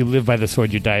that if you live by the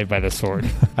sword, you die by the sword.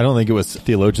 I don't think it was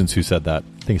theologians who said that.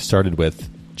 I think it started with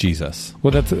Jesus.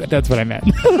 Well, that's what I meant.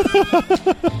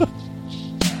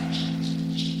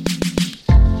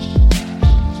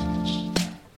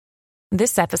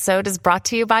 This episode is brought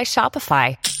to you by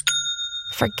Shopify.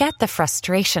 Forget the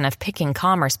frustration of picking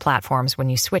commerce platforms when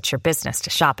you switch your business to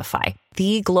Shopify,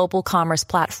 the global commerce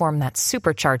platform that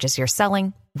supercharges your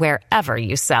selling wherever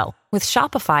you sell. With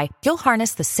Shopify, you'll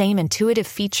harness the same intuitive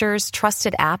features,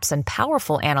 trusted apps, and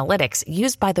powerful analytics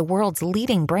used by the world's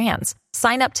leading brands.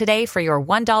 Sign up today for your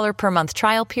 $1 per month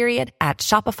trial period at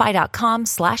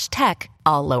shopify.com/tech,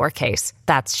 all lowercase.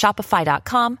 That's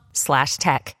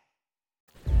shopify.com/tech.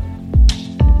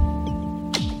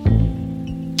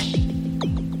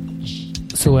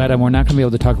 So, Adam, we're not going to be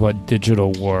able to talk about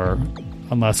digital war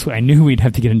unless I knew we'd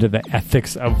have to get into the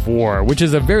ethics of war, which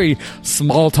is a very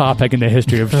small topic in the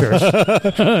history of church.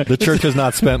 The church has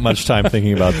not spent much time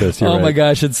thinking about this. You're right. My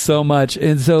gosh, it's so much.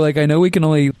 And so, I know we can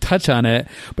only touch on it,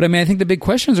 but I think the big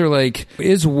questions are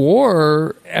is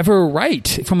war ever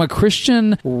right? From a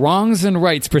Christian wrongs and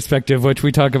rights perspective, which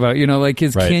we talk about, right.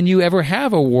 Can you ever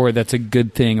have a war that's a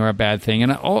good thing or a bad thing?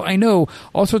 And I know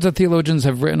all sorts of theologians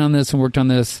have written on this and worked on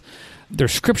this.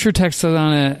 There's scripture texts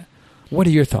on it. What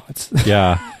are your thoughts?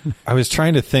 Yeah. I was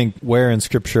trying to think where in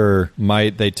Scripture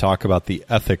might they talk about the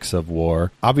ethics of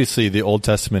war. Obviously, the Old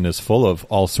Testament is full of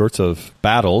all sorts of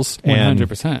battles.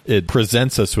 100%. And it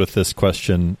presents us with this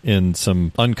question in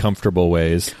some uncomfortable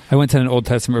ways. I went to an Old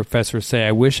Testament professor say,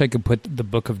 I wish I could put the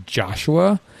book of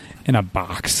Joshua in a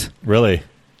box. Really?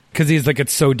 Because he's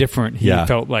it's so different. He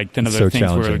felt than other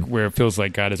things where it feels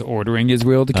like God is ordering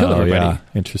Israel to kill everybody. Yeah.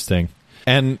 Interesting.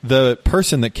 And the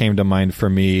person that came to mind for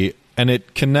me, and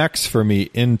it connects for me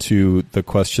into the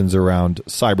questions around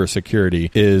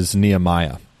cybersecurity, is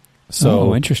Nehemiah.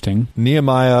 So, interesting.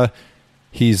 Nehemiah,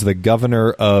 he's the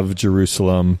governor of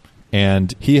Jerusalem,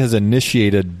 and he has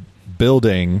initiated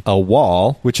building a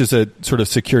wall, which is a sort of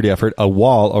security effort, a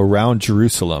wall around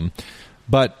Jerusalem.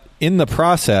 But in the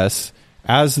process,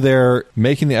 as they're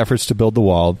making the efforts to build the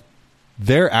wall,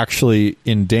 they're actually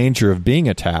in danger of being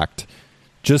attacked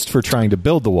just for trying to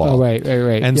build the wall. Oh, right.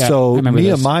 And so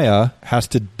Nehemiah has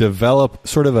to develop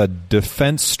sort of a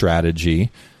defense strategy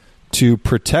to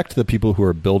protect the people who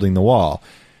are building the wall.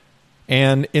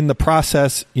 And in the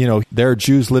process, there are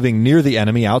Jews living near the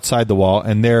enemy outside the wall,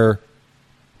 and they're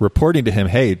reporting to him,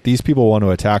 hey, these people want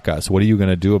to attack us. What are you going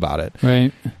to do about it?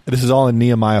 Right. This is all in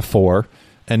Nehemiah 4.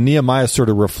 And Nehemiah is sort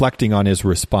of reflecting on his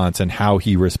response and how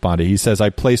he responded. He says,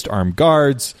 I placed armed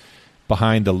guards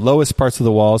behind the lowest parts of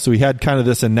the wall. So he had kind of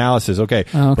this analysis. Okay,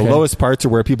 the lowest parts are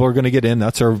where people are going to get in.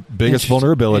 That's our biggest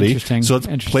vulnerability. So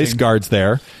let's place guards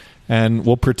there, and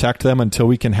we'll protect them until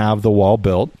we can have the wall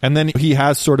built. And then he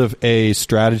has sort of a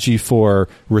strategy for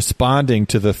responding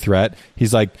to the threat.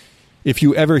 He's like, if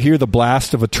you ever hear the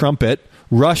blast of a trumpet,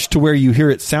 rush to where you hear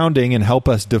it sounding and help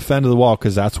us defend the wall,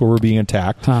 because that's where we're being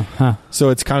attacked. So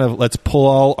it's kind of, let's pull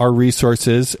all our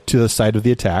resources to the site of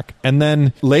the attack. And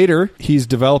then later, he's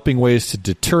developing ways to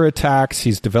deter attacks.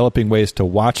 He's developing ways to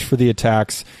watch for the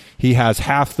attacks. He has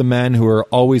half the men who are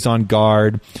always on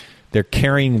guard. They're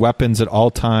carrying weapons at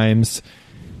all times.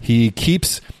 He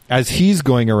keeps, as he's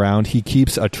going around, he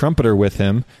keeps a trumpeter with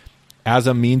him as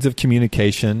a means of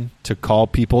communication to call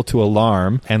people to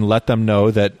alarm and let them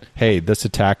know that, hey, this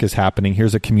attack is happening.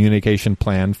 Here's a communication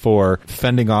plan for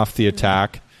fending off the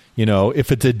attack.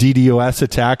 If it's a DDoS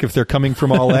attack, if they're coming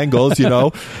from all angles,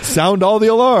 sound all the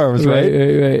alarms, right?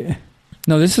 Right.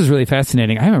 No, this is really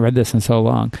fascinating. I haven't read this in so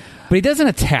long. But he doesn't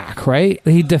attack, right?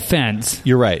 He defends.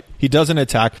 You're right. He doesn't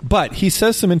attack, but he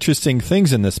says some interesting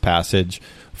things in this passage.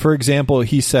 For example,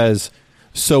 he says,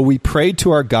 so we prayed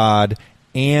to our God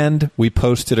and we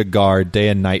posted a guard day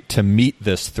and night to meet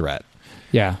this threat.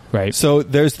 Yeah, right. So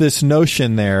there's this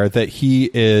notion there that he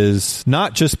is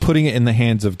not just putting it in the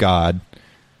hands of God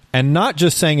and not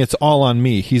just saying it's all on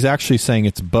me. He's actually saying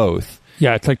it's both.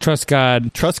 Yeah, it's like trust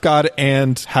God. Trust God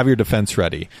and have your defense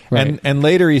ready. Right. And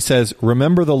later he says,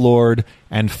 remember the Lord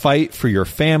and fight for your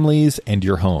families and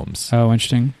your homes. Oh,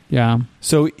 interesting. Yeah.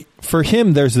 So for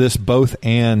him, there's this both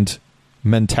and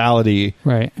mentality.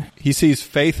 Right. He sees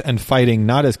faith and fighting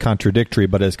not as contradictory,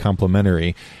 but as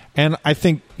complementary. And I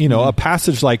think, a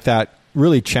passage like that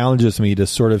really challenges me to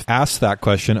sort of ask that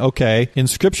question. Okay, in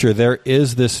Scripture, there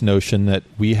is this notion that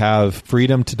we have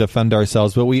freedom to defend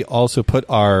ourselves, but we also put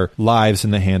our lives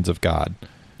in the hands of God.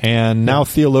 And now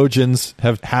theologians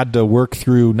have had to work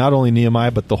through not only Nehemiah,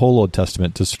 but the whole Old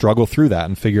Testament to struggle through that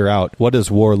and figure out, what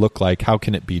does war look like? How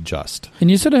can it be just?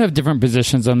 And you sort of have different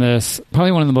positions on this.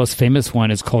 Probably one of the most famous one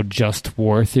is called just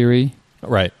war theory.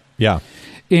 Right. Yeah.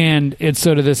 And it's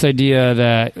sort of this idea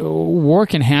that war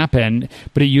can happen,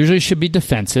 but it usually should be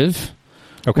defensive.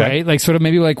 Okay. Right? Like sort of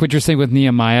maybe like what you're saying with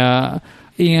Nehemiah.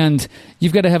 And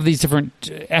you've got to have these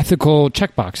different ethical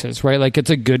checkboxes, right? Like it's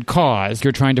a good cause.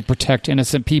 You're trying to protect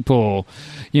innocent people,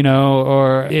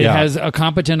 or it has a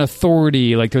competent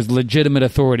authority, like there's legitimate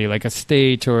authority, like a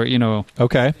state or,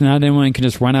 Okay. Not anyone can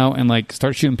just run out and like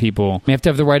start shooting people. You have to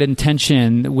have the right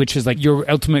intention, which is like your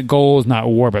ultimate goal is not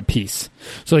war, but peace.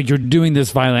 So like you're doing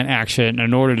this violent action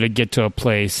in order to get to a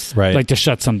place, right, like to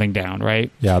shut something down,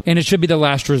 right? Yeah. And it should be the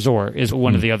last resort is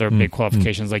one of the other big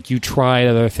qualifications. Like you try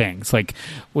other things. Like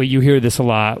you hear this a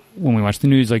lot when we watch the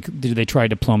news, like did they try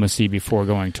diplomacy before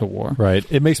going to war? Right.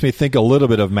 It makes me think a little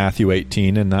bit of Matthew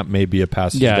 18, and that may be a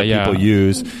passage that people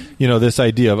use. This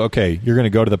idea of, okay, you're going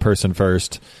to go to the person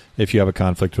first if you have a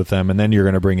conflict with them, and then you're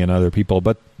going to bring in other people.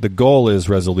 But the goal is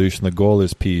resolution. The goal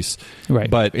is peace. Right.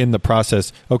 But in the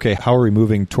process, okay, how are we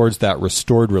moving towards that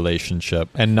restored relationship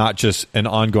and not just an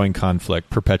ongoing conflict,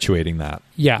 perpetuating that?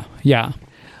 Yeah, yeah.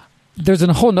 There's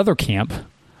a whole other camp,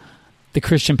 the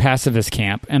Christian pacifist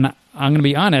camp. And I'm going to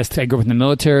be honest, I grew up in the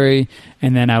military,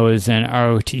 and then I was in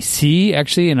ROTC,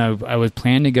 actually, and I was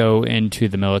planning to go into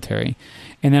the military.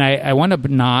 And then I wound up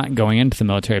not going into the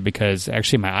military because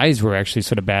actually my eyes were actually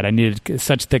sort of bad. I needed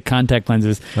such thick contact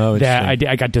lenses that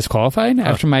I got disqualified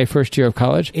after my first year of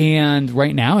college. And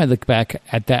right now I look back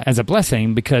at that as a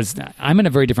blessing because I'm in a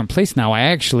very different place now. I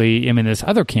actually am in this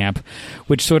other camp,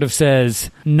 which sort of says,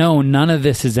 no, none of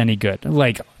this is any good.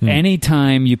 Like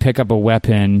anytime you pick up a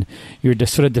weapon, you're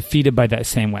just sort of defeated by that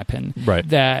same weapon. Right.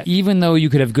 That even though you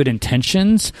could have good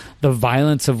intentions, the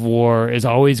violence of war is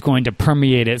always going to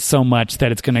permeate it so much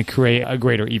that it's going to create a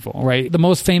greater evil, right? The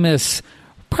most famous,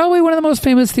 probably one of the most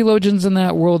famous theologians in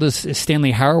that world is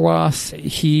Stanley Hauerwas.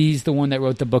 He's the one that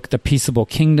wrote the book, The Peaceable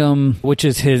Kingdom, which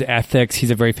is his ethics.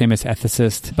 He's a very famous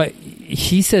ethicist. But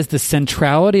he says the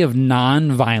centrality of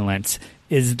nonviolence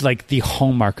is like the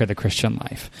hallmark of the Christian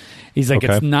life. He's like,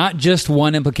 It's not just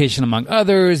one implication among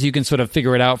others. You can sort of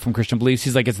figure it out from Christian beliefs.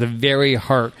 He's like, it's the very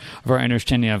heart of our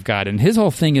understanding of God. And his whole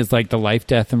thing is like the life,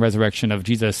 death, and resurrection of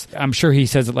Jesus. I'm sure he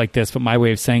says it like this, but my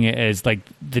way of saying it is like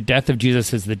the death of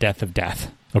Jesus is the death of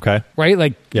death. Okay. Right?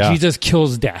 Like Jesus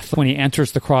kills death. When he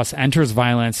enters the cross, enters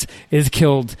violence, is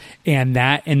killed, and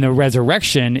that in the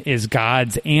resurrection is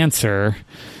God's answer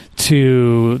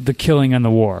to the killing and the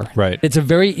war. Right. It's a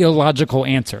very illogical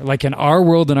answer. Like in our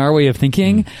world and our way of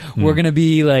thinking, we're going to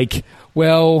be like,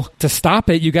 well, to stop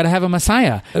it, you got to have a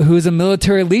Messiah who's a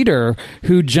military leader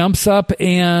who jumps up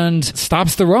and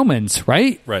stops the Romans,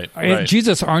 right? Right.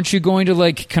 Jesus, aren't you going to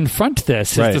like confront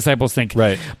this? His disciples think.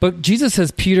 Right. But Jesus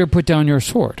says, Peter, put down your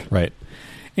sword. Right.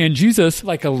 And Jesus,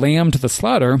 like a lamb to the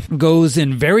slaughter, goes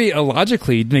in very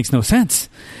illogically, it makes no sense,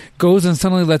 goes and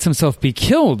suddenly lets himself be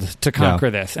killed to conquer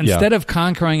this instead of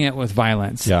conquering it with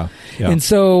violence. Yeah. And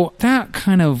so that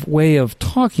kind of way of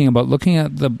talking about looking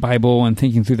at the Bible and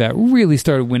thinking through that really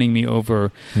started winning me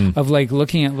over of like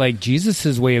looking at like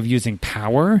Jesus's way of using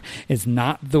power is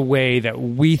not the way that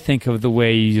we think of the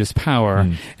way you use power.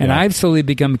 And I've slowly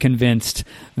become convinced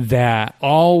that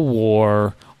all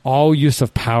war, all use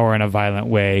of power in a violent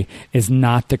way is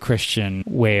not the Christian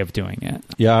way of doing it.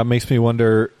 Yeah, it makes me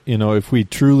wonder, if we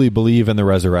truly believe in the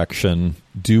resurrection,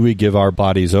 do we give our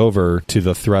bodies over to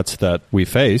the threats that we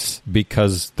face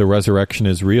because the resurrection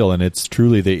is real and it's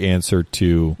truly the answer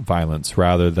to violence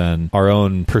rather than our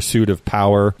own pursuit of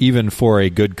power? Even for a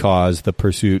good cause, the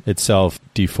pursuit itself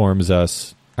deforms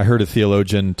us. I heard a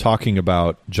theologian talking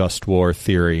about just war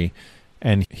theory,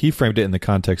 and he framed it in the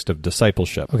context of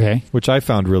discipleship, which I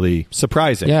found really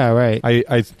surprising. Yeah, right.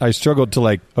 I struggled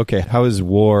to how is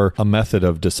war a method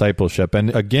of discipleship?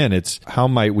 And again, it's how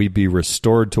might we be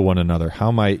restored to one another?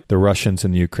 How might the Russians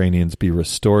and the Ukrainians be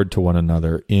restored to one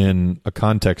another in a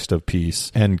context of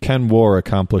peace? And can war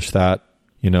accomplish that?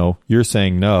 You're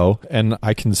saying no. And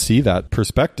I can see that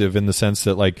perspective in the sense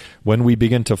that when we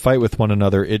begin to fight with one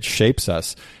another, it shapes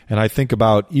us. And I think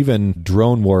about even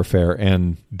drone warfare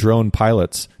and drone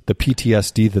pilots, the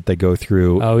PTSD that they go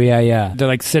through. Oh, yeah.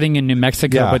 They're sitting in New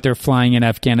Mexico, but they're flying in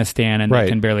Afghanistan and they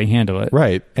can barely handle it.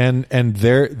 Right. And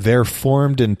they're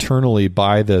formed internally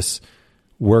by this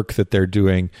work that they're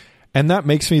doing. And that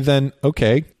makes me then,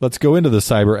 let's go into the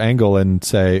cyber angle and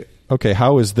say,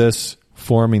 how is this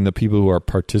forming the people who are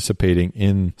participating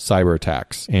in cyber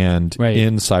attacks and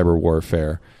in cyber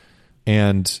warfare?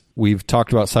 And we've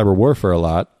talked about cyber warfare a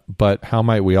lot, but how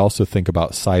might we also think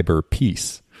about cyber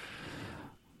peace?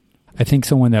 I think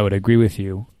someone that would agree with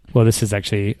you, well, this is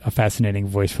actually a fascinating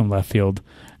voice from left field,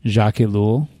 Jacques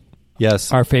Ellul.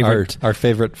 Yes, our favorite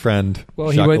friend,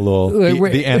 Jacques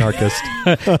Ellul, the anarchist.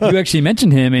 You actually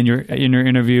mentioned him in your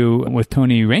interview with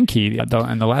Tony Reinke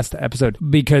in the last episode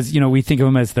because we think of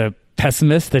him as the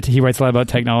pessimist, that he writes a lot about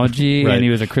technology and he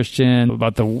was a Christian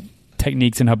about the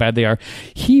techniques and how bad they are.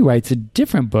 He writes a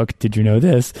different book. Did you know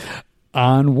this?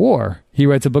 On war. He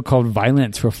writes a book called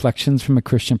Violence, Reflections from a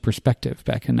Christian Perspective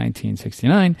back in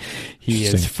 1969. He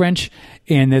is French,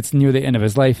 and it's near the end of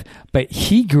his life. But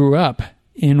he grew up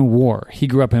in war. He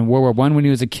grew up in World War I when he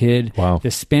was a kid, the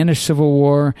Spanish Civil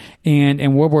War, and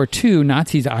in World War II,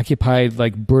 Nazis occupied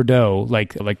like Bordeaux,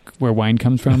 like where wine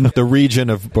comes from. The region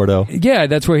of Bordeaux. Yeah,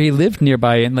 that's where he lived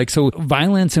nearby. And like, so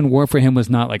violence and war for him was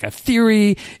not like a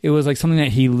theory. It was like something that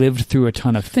he lived through a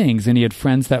ton of things, and he had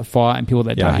friends that fought and people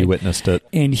that died. Yeah, he witnessed it.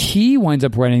 And he winds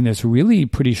up writing this really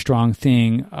pretty strong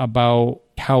thing about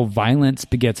how violence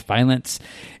begets violence.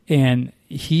 And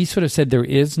he sort of said there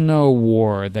is no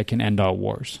war that can end all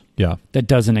wars. Yeah. That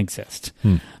doesn't exist.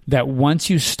 That once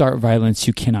you start violence,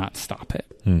 you cannot stop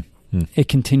it. It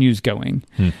continues going.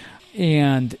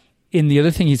 And the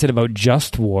other thing he said about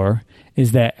just war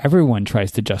is that everyone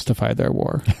tries to justify their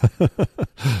war,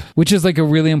 which is like a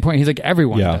really important, he's like,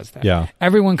 everyone does that. Yeah.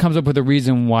 Everyone comes up with a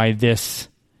reason why this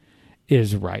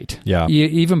is right. Yeah.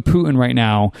 Even Putin right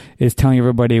now is telling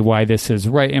everybody why this is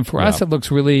right. And for us, it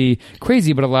looks really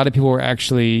crazy, but a lot of people are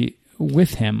actually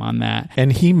with him on that.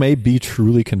 And he may be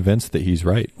truly convinced that he's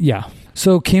right. Yeah.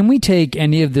 So can we take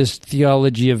any of this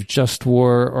theology of just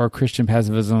war or Christian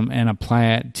pacifism and apply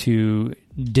it to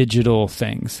digital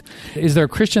things? Is there a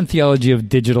Christian theology of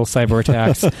digital cyber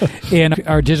attacks? And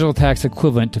are digital attacks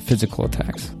equivalent to physical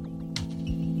attacks?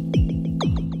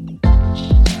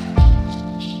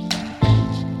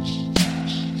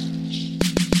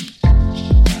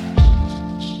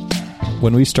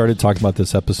 When we started talking about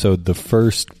this episode, the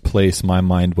first place my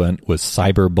mind went was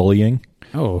cyberbullying.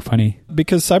 Oh, funny.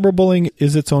 Because cyberbullying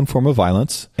is its own form of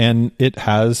violence, and it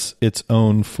has its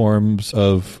own forms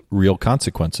of real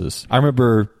consequences. I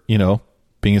remember,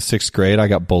 being in sixth grade, I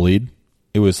got bullied.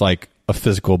 It was like a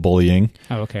physical bullying.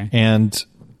 Oh, okay. And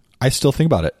I still think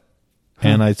about it.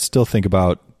 And I still think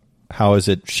about how has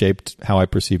it shaped how I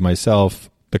perceive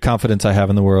myself, the confidence I have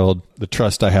in the world, the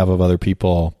trust I have of other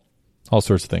people, all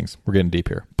sorts of things. We're getting deep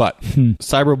here. But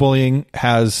cyberbullying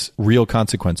has real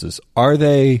consequences. Are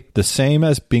they the same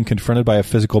as being confronted by a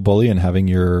physical bully and having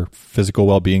your physical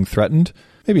well-being threatened?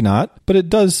 Maybe not, but it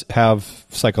does have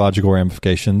psychological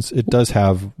ramifications. It does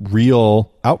have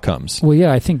real outcomes. Well,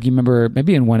 yeah, I think you remember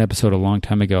maybe in one episode a long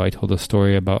time ago, I told a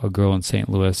story about a girl in St.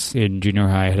 Louis in junior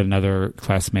high, had another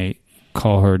classmate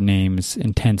call her names,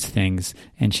 intense things,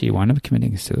 and she wound up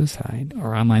committing suicide.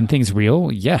 Are online things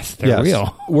real? Yes, they're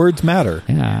real. Words matter.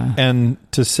 Yeah. And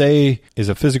to say, is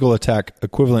a physical attack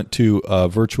equivalent to a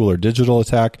virtual or digital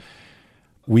attack,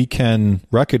 we can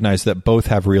recognize that both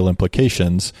have real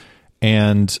implications.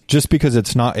 And just because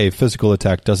it's not a physical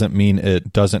attack doesn't mean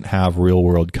it doesn't have real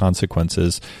world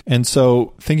consequences. And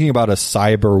so thinking about a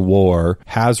cyber war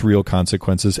has real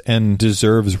consequences and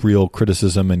deserves real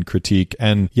criticism and critique.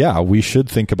 And yeah, we should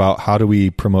think about how do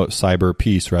we promote cyber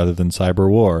peace rather than cyber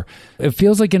war. It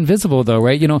feels like invisible though,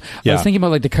 right? I was thinking about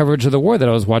like the coverage of the war that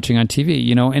I was watching on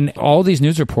TV, and all these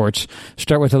news reports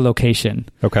start with a location.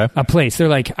 Okay. A place. They're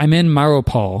like, I'm in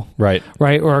Mariupol. Right.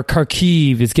 Right. Or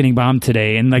Kharkiv is getting bombed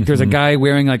today. And like, there's a guy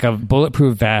wearing like a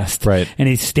bulletproof vest, right? And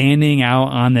he's standing out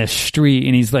on this street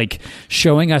and he's like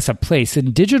showing us a place.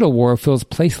 And digital war feels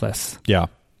placeless. Yeah,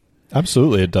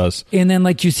 absolutely, it does. And then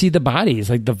like you see the bodies,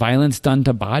 like the violence done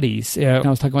to bodies. I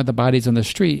was talking about the bodies on the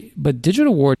street, but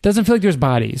digital war doesn't feel like there's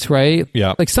bodies, right?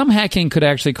 Yeah. Like some hacking could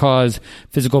actually cause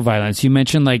physical violence. You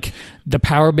mentioned like the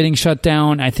power being shut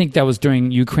down. I think that was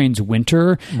during Ukraine's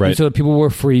winter. Right. And so people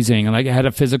were freezing and like it had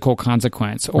a physical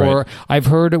consequence. Or right. I've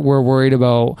heard we're worried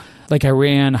about like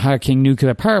Iran hacking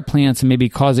nuclear power plants and maybe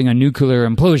causing a nuclear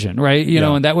implosion, right?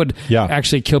 And that would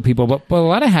actually kill people. But a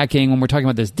lot of hacking, when we're talking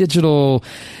about this digital,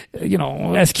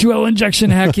 SQL injection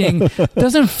hacking,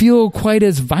 doesn't feel quite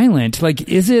as violent. Like,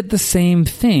 is it the same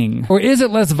thing? Or is it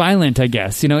less violent, I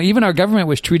guess? Even our government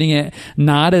was treating it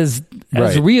not as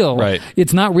real. Right.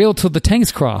 It's not real till the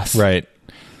tanks cross. Right.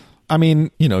 I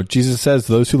mean, Jesus says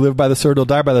those who live by the sword will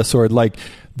die by the sword. Like,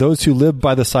 those who live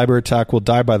by the cyber attack will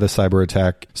die by the cyber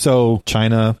attack. So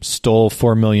China stole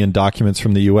 4 million documents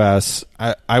from the U.S.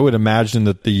 I would imagine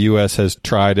that the U.S. has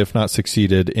tried, if not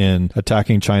succeeded, in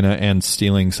attacking China and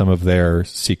stealing some of their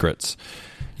secrets.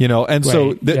 And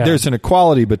so there's an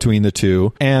equality between the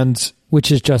two. And which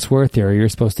is just war theory. You're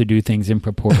supposed to do things in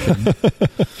proportion.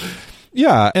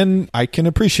 Yeah, and I can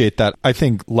appreciate that. I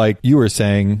think, like you were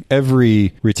saying,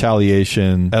 every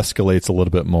retaliation escalates a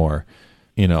little bit more.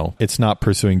 It's not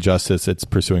pursuing justice, it's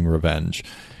pursuing revenge.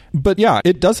 But yeah,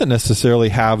 it doesn't necessarily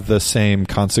have the same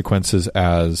consequences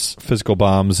as physical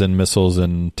bombs and missiles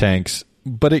and tanks,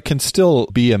 but it can still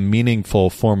be a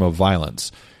meaningful form of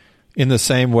violence. In the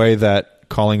same way that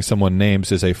calling someone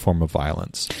names is a form of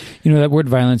violence. You know, that word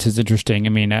violence is interesting. I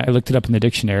mean, I looked it up in the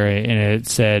dictionary, and it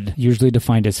said usually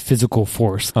defined as physical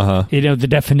force. You know, the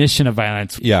definition of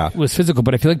violence was physical,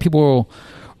 but I feel like people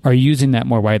are using that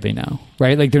more widely now,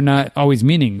 right? Like they're not always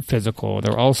meaning physical.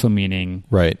 They're also meaning...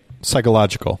 Right.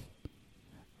 Psychological.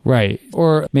 Right.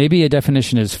 Or maybe a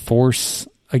definition is force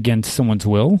against someone's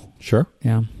will. Sure.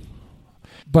 Yeah.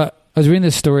 But I was reading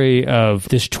this story of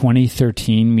this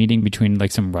 2013 meeting between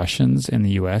like some Russians and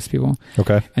the U.S. people.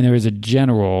 Okay. And there was a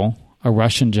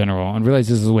Russian general, and realize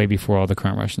this is way before all the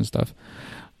current Russian stuff.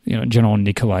 You know, General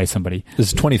Nikolai somebody. This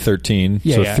is 2013,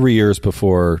 so 3 years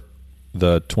before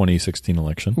the 2016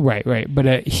 election. Right.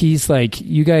 But he's like,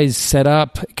 you guys set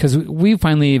up, because we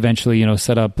finally eventually, you know,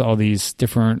 set up all these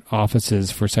different offices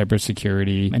for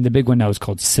cybersecurity. And the big one now is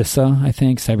called CISA, I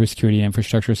think, Cybersecurity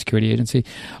Infrastructure Security Agency.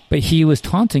 But he was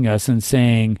taunting us and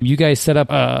saying, you guys set up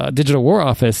a digital war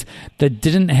office that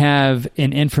didn't have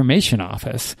an information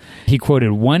office. He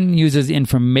quoted, "One uses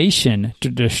information to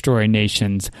destroy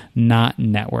nations, not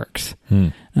networks."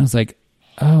 And I was like,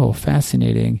 oh,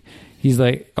 fascinating. He's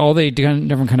like, all the different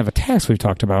kind of attacks we've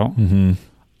talked about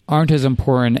aren't as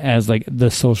important as like the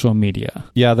social media.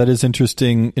 Yeah, that is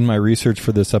interesting. In my research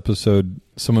for this episode,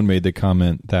 someone made the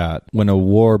comment that when a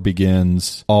war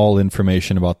begins, all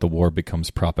information about the war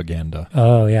becomes propaganda.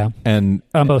 Oh, yeah. And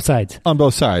on both sides. On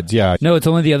both sides, yeah. No, it's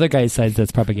only the other guy's side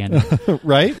that's propaganda.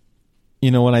 Right? You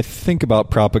know, when I think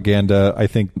about propaganda, I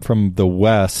think from the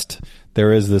West,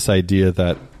 there is this idea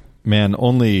that, man,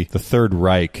 only the Third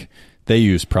Reich, they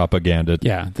use propaganda.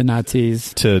 Yeah, the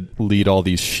Nazis. To lead all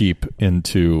these sheep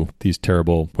into these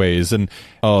terrible ways. And,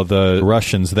 the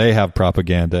Russians, they have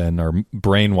propaganda and are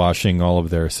brainwashing all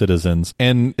of their citizens.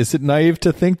 And is it naive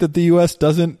to think that the U.S.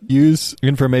 doesn't use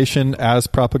information as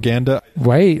propaganda?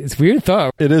 Right. It's a weird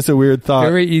thought. It is a weird thought.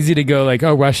 Very easy to go like,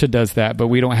 oh, Russia does that, but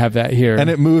we don't have that here. And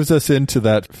it moves us into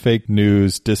that fake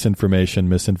news, disinformation,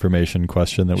 misinformation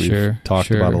question that we've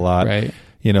talked about a lot. Right.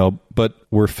 You know, but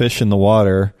we're fish in the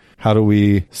water. How do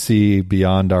we see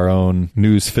beyond our own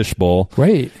news fishbowl?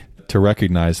 Right. To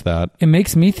recognize that. It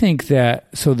makes me think that,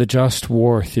 so the just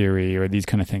war theory or these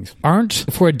kind of things aren't,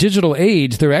 for a digital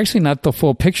age, they're actually not the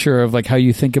full picture of like how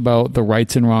you think about the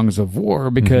rights and wrongs of war,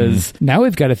 because now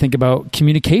we've got to think about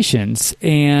communications,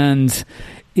 and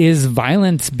is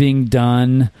violence being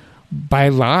done by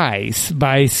lies,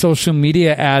 by social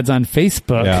media ads on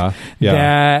Facebook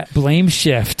that blame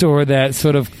shift or that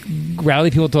sort of rally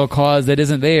people to a cause that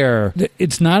isn't there.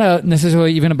 It's not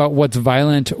necessarily even about what's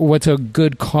violent or what's a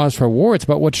good cause for war. It's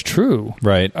about what's true.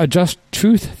 Right. A just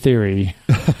truth theory.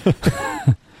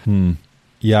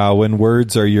 Yeah, when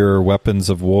words are your weapons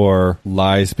of war,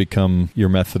 lies become your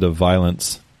method of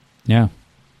violence. Yeah.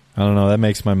 I don't know. That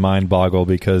makes my mind boggle,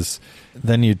 because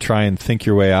then you try and think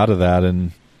your way out of that,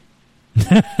 and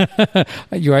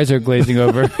your eyes are glazing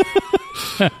over.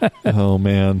 Oh,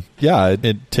 man. Yeah,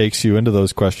 it takes you into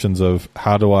those questions of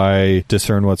how do I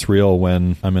discern what's real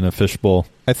when I'm in a fishbowl?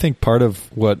 I think part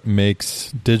of what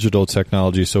makes digital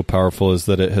technology so powerful is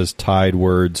that it has tied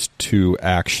words to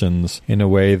actions in a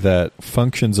way that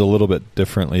functions a little bit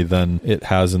differently than it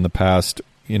has in the past.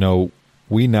 You know,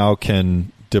 we now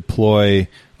can deploy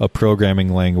a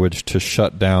programming language to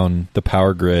shut down the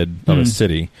power grid of a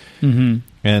city.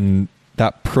 And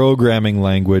that programming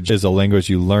language is a language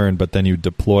you learn, but then you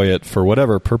deploy it for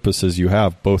whatever purposes you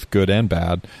have, both good and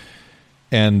bad.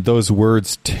 And those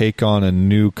words take on a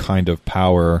new kind of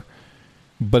power,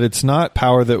 but it's not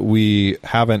power that we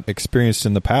haven't experienced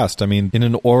in the past. I mean, in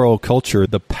an oral culture,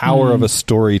 the power of a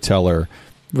storyteller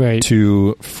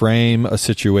to frame a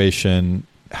situation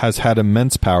has had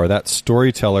immense power. That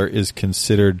storyteller is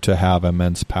considered to have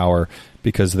immense power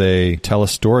because they tell a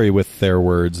story with their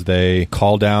words. They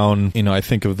call down, you know, I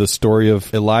think of the story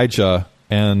of Elijah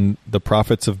and the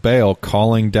prophets of Baal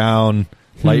calling down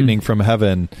lightning from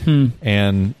heaven.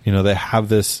 And, you know, they have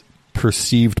this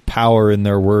perceived power in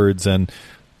their words. And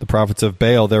the prophets of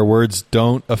Baal, their words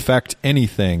don't affect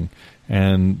anything.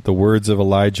 And the words of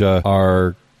Elijah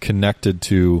are connected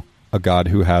to a God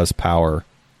who has power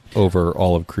over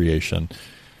all of creation.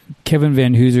 Kevin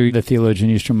Van Hooser, the theologian,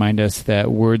 used to remind us that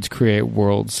words create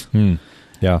worlds.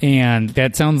 Yeah. And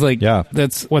that sounds like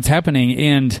that's what's happening.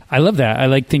 And I love that.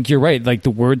 I think you're right. Like the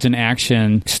words and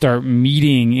action start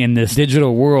meeting in this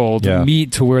digital world,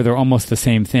 meet to where they're almost the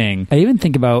same thing. I even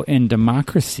think about in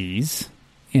democracies,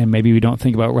 and maybe we don't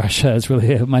think about Russia as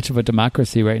really much of a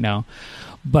democracy right now,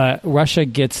 but Russia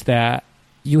gets that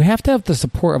you have to have the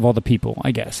support of all the people,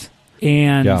 I guess.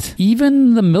 and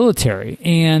even the military.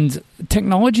 And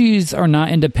technologies are not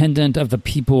independent of the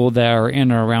people that are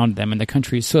in or around them in the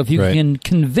country. So if you can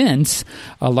convince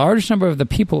a large number of the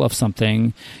people of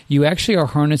something, you actually are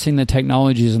harnessing the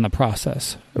technologies in the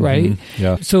process, right?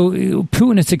 Yeah. So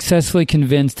Putin is successfully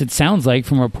convinced, it sounds like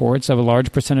from reports, of a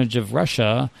large percentage of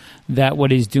Russia that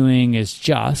what he's doing is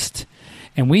just.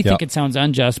 And we think it sounds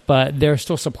unjust, but they're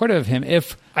still supportive of him.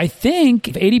 If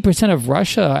 80% of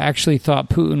Russia actually thought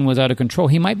Putin was out of control,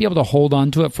 he might be able to hold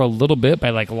on to it for a little bit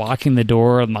by like locking the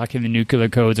door and locking the nuclear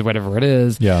codes or whatever it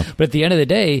is. Yeah. But at the end of the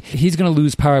day, he's going to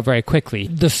lose power very quickly.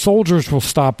 The soldiers will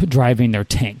stop driving their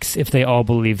tanks if they all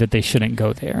believe that they shouldn't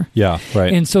go there. Yeah,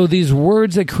 right. And so these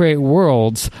words that create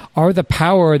worlds are the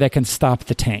power that can stop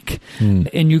the tank.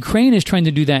 And Ukraine is trying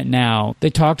to do that now. They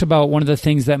talked about one of the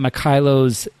things that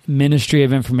Mikhailo's Ministry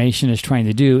of Information is trying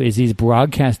to do is he's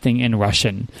broadcasting in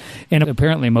Russian. And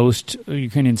apparently most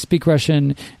Ukrainians speak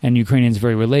Russian, and Ukrainians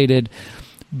very related.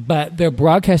 But they're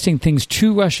broadcasting things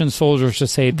to Russian soldiers to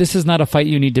say, this is not a fight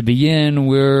you need to be in.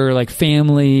 We're like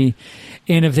family.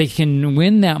 And if they can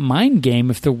win that mind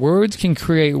game, if the words can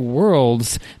create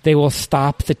worlds, they will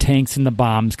stop the tanks and the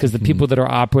bombs, because the people that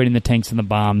are operating the tanks and the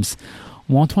bombs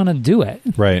won't want to do it.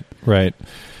 Right.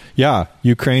 Yeah,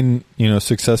 Ukraine,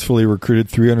 successfully recruited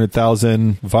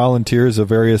 300,000 volunteers of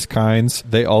various kinds.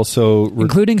 They also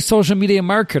including social media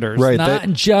marketers, not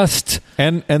just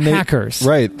hackers.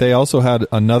 They also had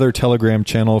another Telegram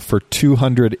channel for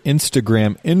 200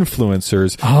 Instagram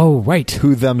influencers. Oh, right.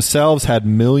 Who themselves had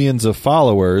millions of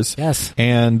followers. Yes.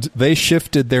 And they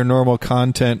shifted their normal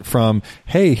content from,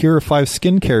 hey, here are 5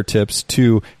 skincare tips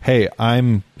to, hey,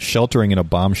 I'm sheltering in a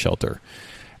bomb shelter.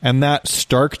 And that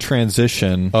stark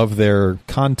transition of their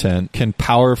content can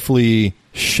powerfully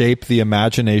shape the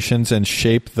imaginations and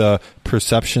shape the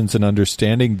perceptions and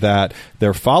understanding that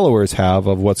their followers have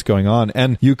of what's going on.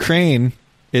 And Ukraine,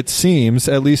 it seems,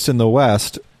 at least in the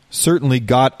West, certainly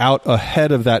got out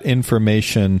ahead of that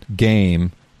information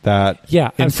game, that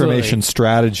information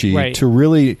strategy to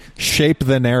really shape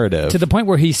the narrative. To the point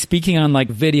where he's speaking on like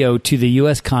video to the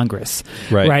U.S. Congress,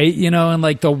 right? And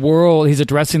like the world, he's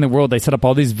addressing the world. They set up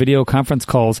all these video conference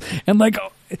calls, and like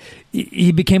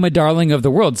he became a darling of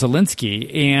the world,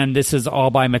 Zelensky, and this is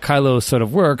all by Mikhailo's sort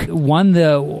of work.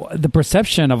 The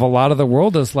perception of a lot of the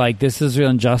world is like, this is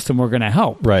unjust and we're going to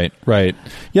help. Right.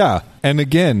 Yeah. And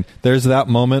again, there's that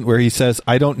moment where he says,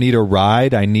 I don't need a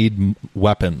ride, I need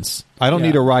weapons. I don't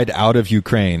need a ride out of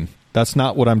Ukraine. That's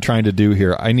not what I'm trying to do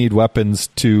here. I need weapons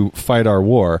to fight our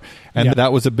war. And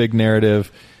that was a big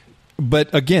narrative.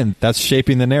 But again, that's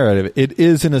shaping the narrative. It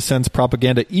is, in a sense,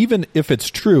 propaganda. Even if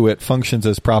it's true, it functions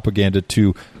as propaganda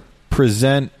to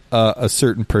present a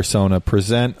certain persona,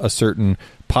 present a certain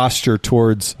posture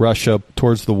towards Russia,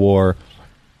 towards the war,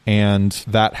 and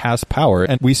that has power.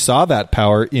 And we saw that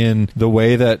power in the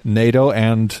way that NATO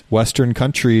and Western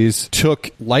countries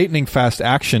took lightning fast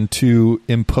action to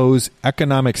impose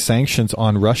economic sanctions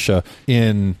on Russia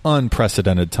in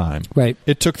unprecedented time. Right.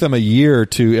 It took them a year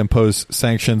to impose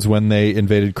sanctions when they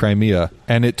invaded Crimea,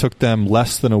 and it took them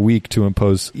less than a week to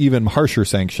impose even harsher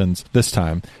sanctions this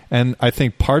time. And I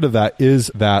think part of that is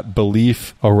that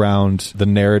belief around the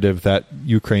narrative that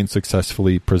Ukraine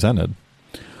successfully presented.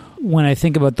 When I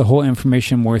think about the whole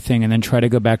information war thing and then try to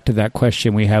go back to that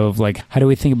question we have of like, how do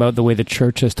we think about the way the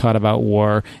church has taught about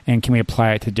war, and can we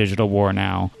apply it to digital war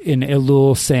now? In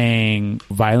Elul saying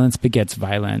violence begets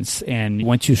violence, and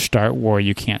once you start war,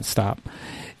 you can't stop.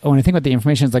 When I think about the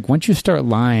information, it's like once you start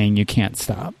lying, you can't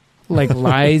stop. Like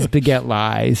lies beget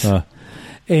lies.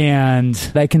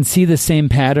 And I can see the same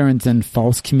patterns in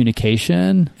false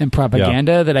communication and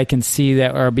propaganda that I can see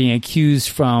that are being accused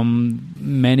from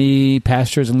many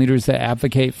pastors and leaders that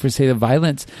advocate for, say, the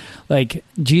violence. Like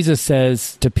Jesus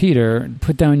says to Peter,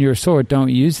 put down your sword, don't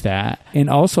use that. And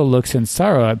also looks in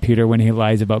sorrow at Peter when he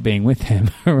lies about being with him,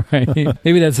 right?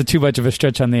 Maybe that's too much of a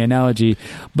stretch on the analogy.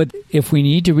 But if we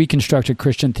need to reconstruct a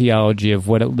Christian theology of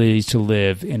what it means to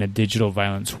live in a digital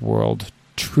violence world,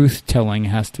 truth-telling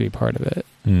has to be part of it.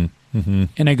 Mm-hmm.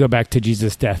 And I go back to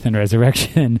Jesus' death and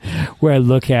resurrection, where I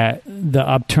look at the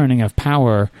upturning of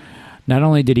power. Not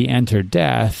only did he enter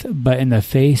death, but in the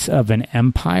face of an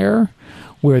empire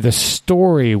where the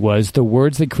story was, the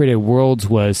words that created worlds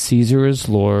was Caesar is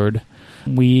Lord.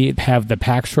 We have the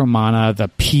Pax Romana, the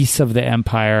peace of the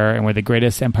empire, and we're the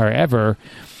greatest empire ever.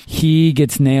 He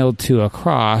gets nailed to a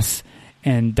cross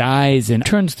and dies, and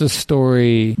turns the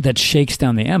story that shakes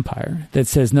down the empire, that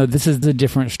says, no, this is a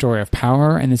different story of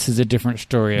power, and this is a different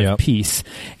story of peace.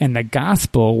 And the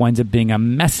gospel winds up being a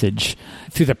message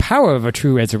through the power of a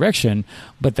true resurrection,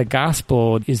 but the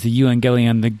gospel is the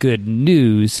euangelion, the good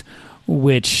news,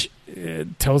 which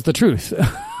it tells the truth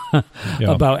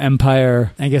about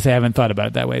empire. I guess I haven't thought about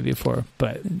it that way before,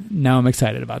 but now I'm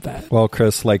excited about that. Well,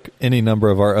 Chris, like any number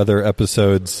of our other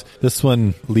episodes, this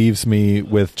one leaves me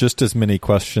with just as many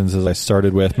questions as I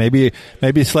started with. Maybe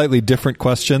slightly different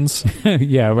questions.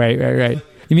 Yeah, right.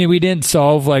 You mean we didn't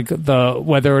solve like the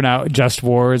whether or not just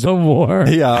war is a war?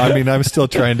 Yeah, I mean, I'm still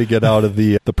trying to get out of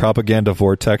the propaganda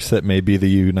vortex that may be the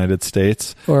United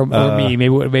States, or me.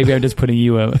 Maybe I'm just putting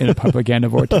you in a propaganda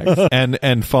vortex,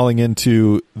 and falling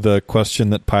into the question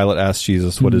that Pilate asked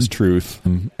Jesus, "What is truth?"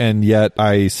 And yet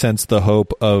I sense the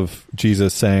hope of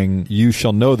Jesus saying, "You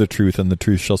shall know the truth, and the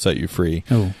truth shall set you free."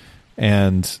 Oh.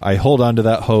 And I hold on to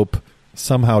that hope,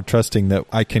 somehow trusting that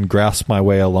I can grasp my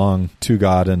way along to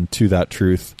God and to that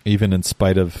truth, even in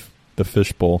spite of the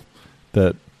fishbowl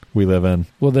that we live in.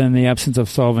 Well, then in the absence of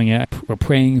solving it, we're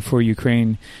praying for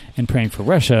Ukraine and praying for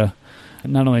Russia.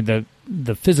 Not only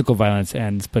the physical violence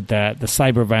ends, but that the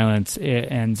cyber violence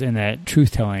ends and that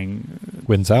truth-telling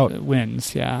wins out.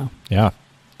 Wins, yeah. Yeah,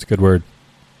 it's a good word.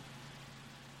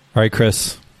 All right,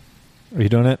 Chris, are you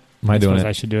doing it? Am I doing it?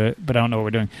 I should do it, but I don't know what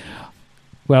we're doing.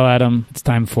 Well, Adam, it's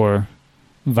time for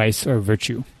Vice or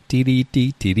Virtue. Oh,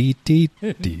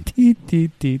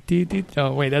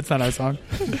 wait, that's not our song.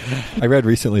 I read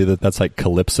recently that that's like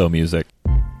calypso music.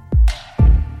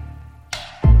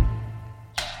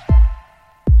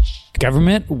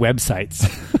 Government websites.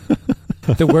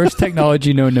 The worst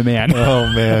technology known to man.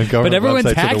 Oh, man. But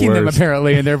everyone's hacking them,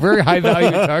 apparently, and they're very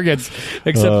high-value targets,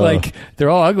 except, like,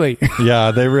 they're all ugly. Yeah,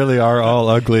 they really are all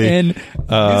ugly. And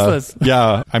useless.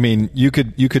 Yeah, I mean, you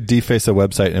could deface a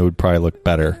website and it would probably look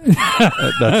better.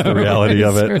 That's the reality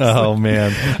of it. Seriously. Oh,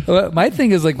 man. Well, my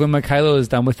thing is, like, when Mikhailo is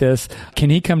done with this, can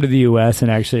he come to the U.S.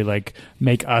 and actually, like,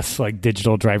 make us, like,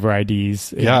 digital driver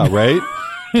IDs? Yeah, right?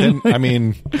 Can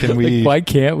we... Like, why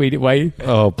can't we? Why?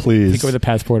 Oh, please. Take over the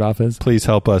passport office. Please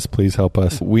help us. Please help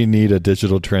us. We need a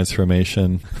digital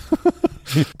transformation.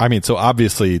 I mean, so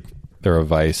obviously they're a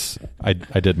vice. I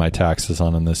did my taxes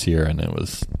on them this year, and it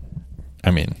was...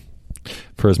 I mean,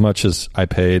 for as much as I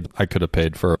paid, I could have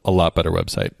paid for a lot better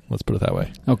website. Let's put it that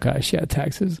way. Oh, gosh. Yeah,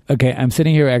 taxes. Okay, I'm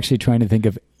sitting here actually trying to think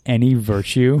of any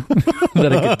virtue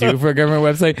that I could do for a government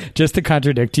website just to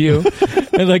contradict you.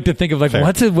 I like to think of like,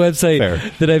 what's a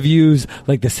website that I've used,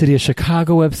 like the City of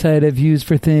Chicago website I've used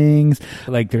for things.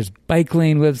 Like there's bike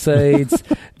lane websites.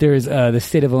 There's the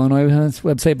State of Illinois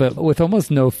website, but with almost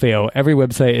no fail, every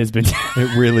website has been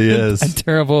it really is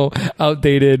terrible,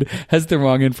 outdated, has the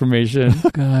wrong information.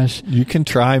 Gosh, you can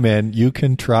try, man. You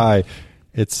can try.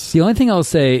 It's the only thing I'll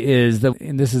say is that,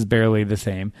 and this is barely the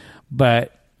same,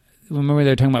 but remember they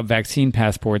were talking about vaccine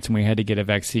passports and we had to get a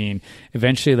vaccine.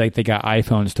 Eventually, like they got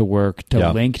iPhones to work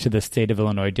to link to the State of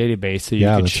Illinois database so you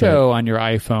could show on your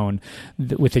iPhone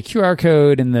with the QR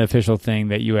code and the official thing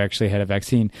that you actually had a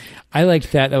vaccine. I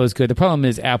liked that. That was good. The problem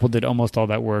is Apple did almost all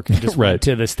that work and just went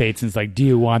to the States and it's like, do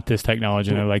you want this technology?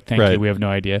 And they're like, thank you. We have no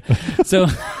idea. So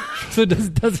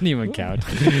it doesn't even count.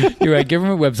 You're right.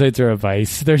 Government websites are a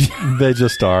vice. They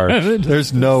just are.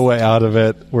 There's no way out of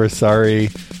it. We're sorry,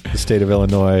 the State of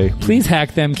Illinois. Please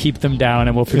hack them, keep them down,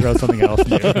 and we'll figure out something else.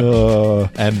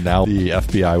 And now the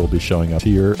FBI will be showing up to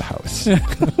your house.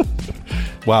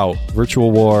 Wow. Virtual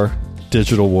war,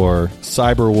 digital war,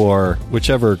 cyber war,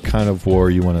 whichever kind of war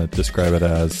you want to describe it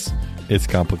as. It's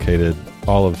complicated.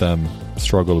 All of them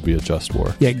struggle to be a just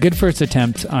war. Yeah, good first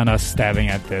attempt on us stabbing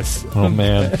at this. Oh,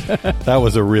 man. That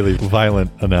was a really violent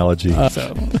analogy.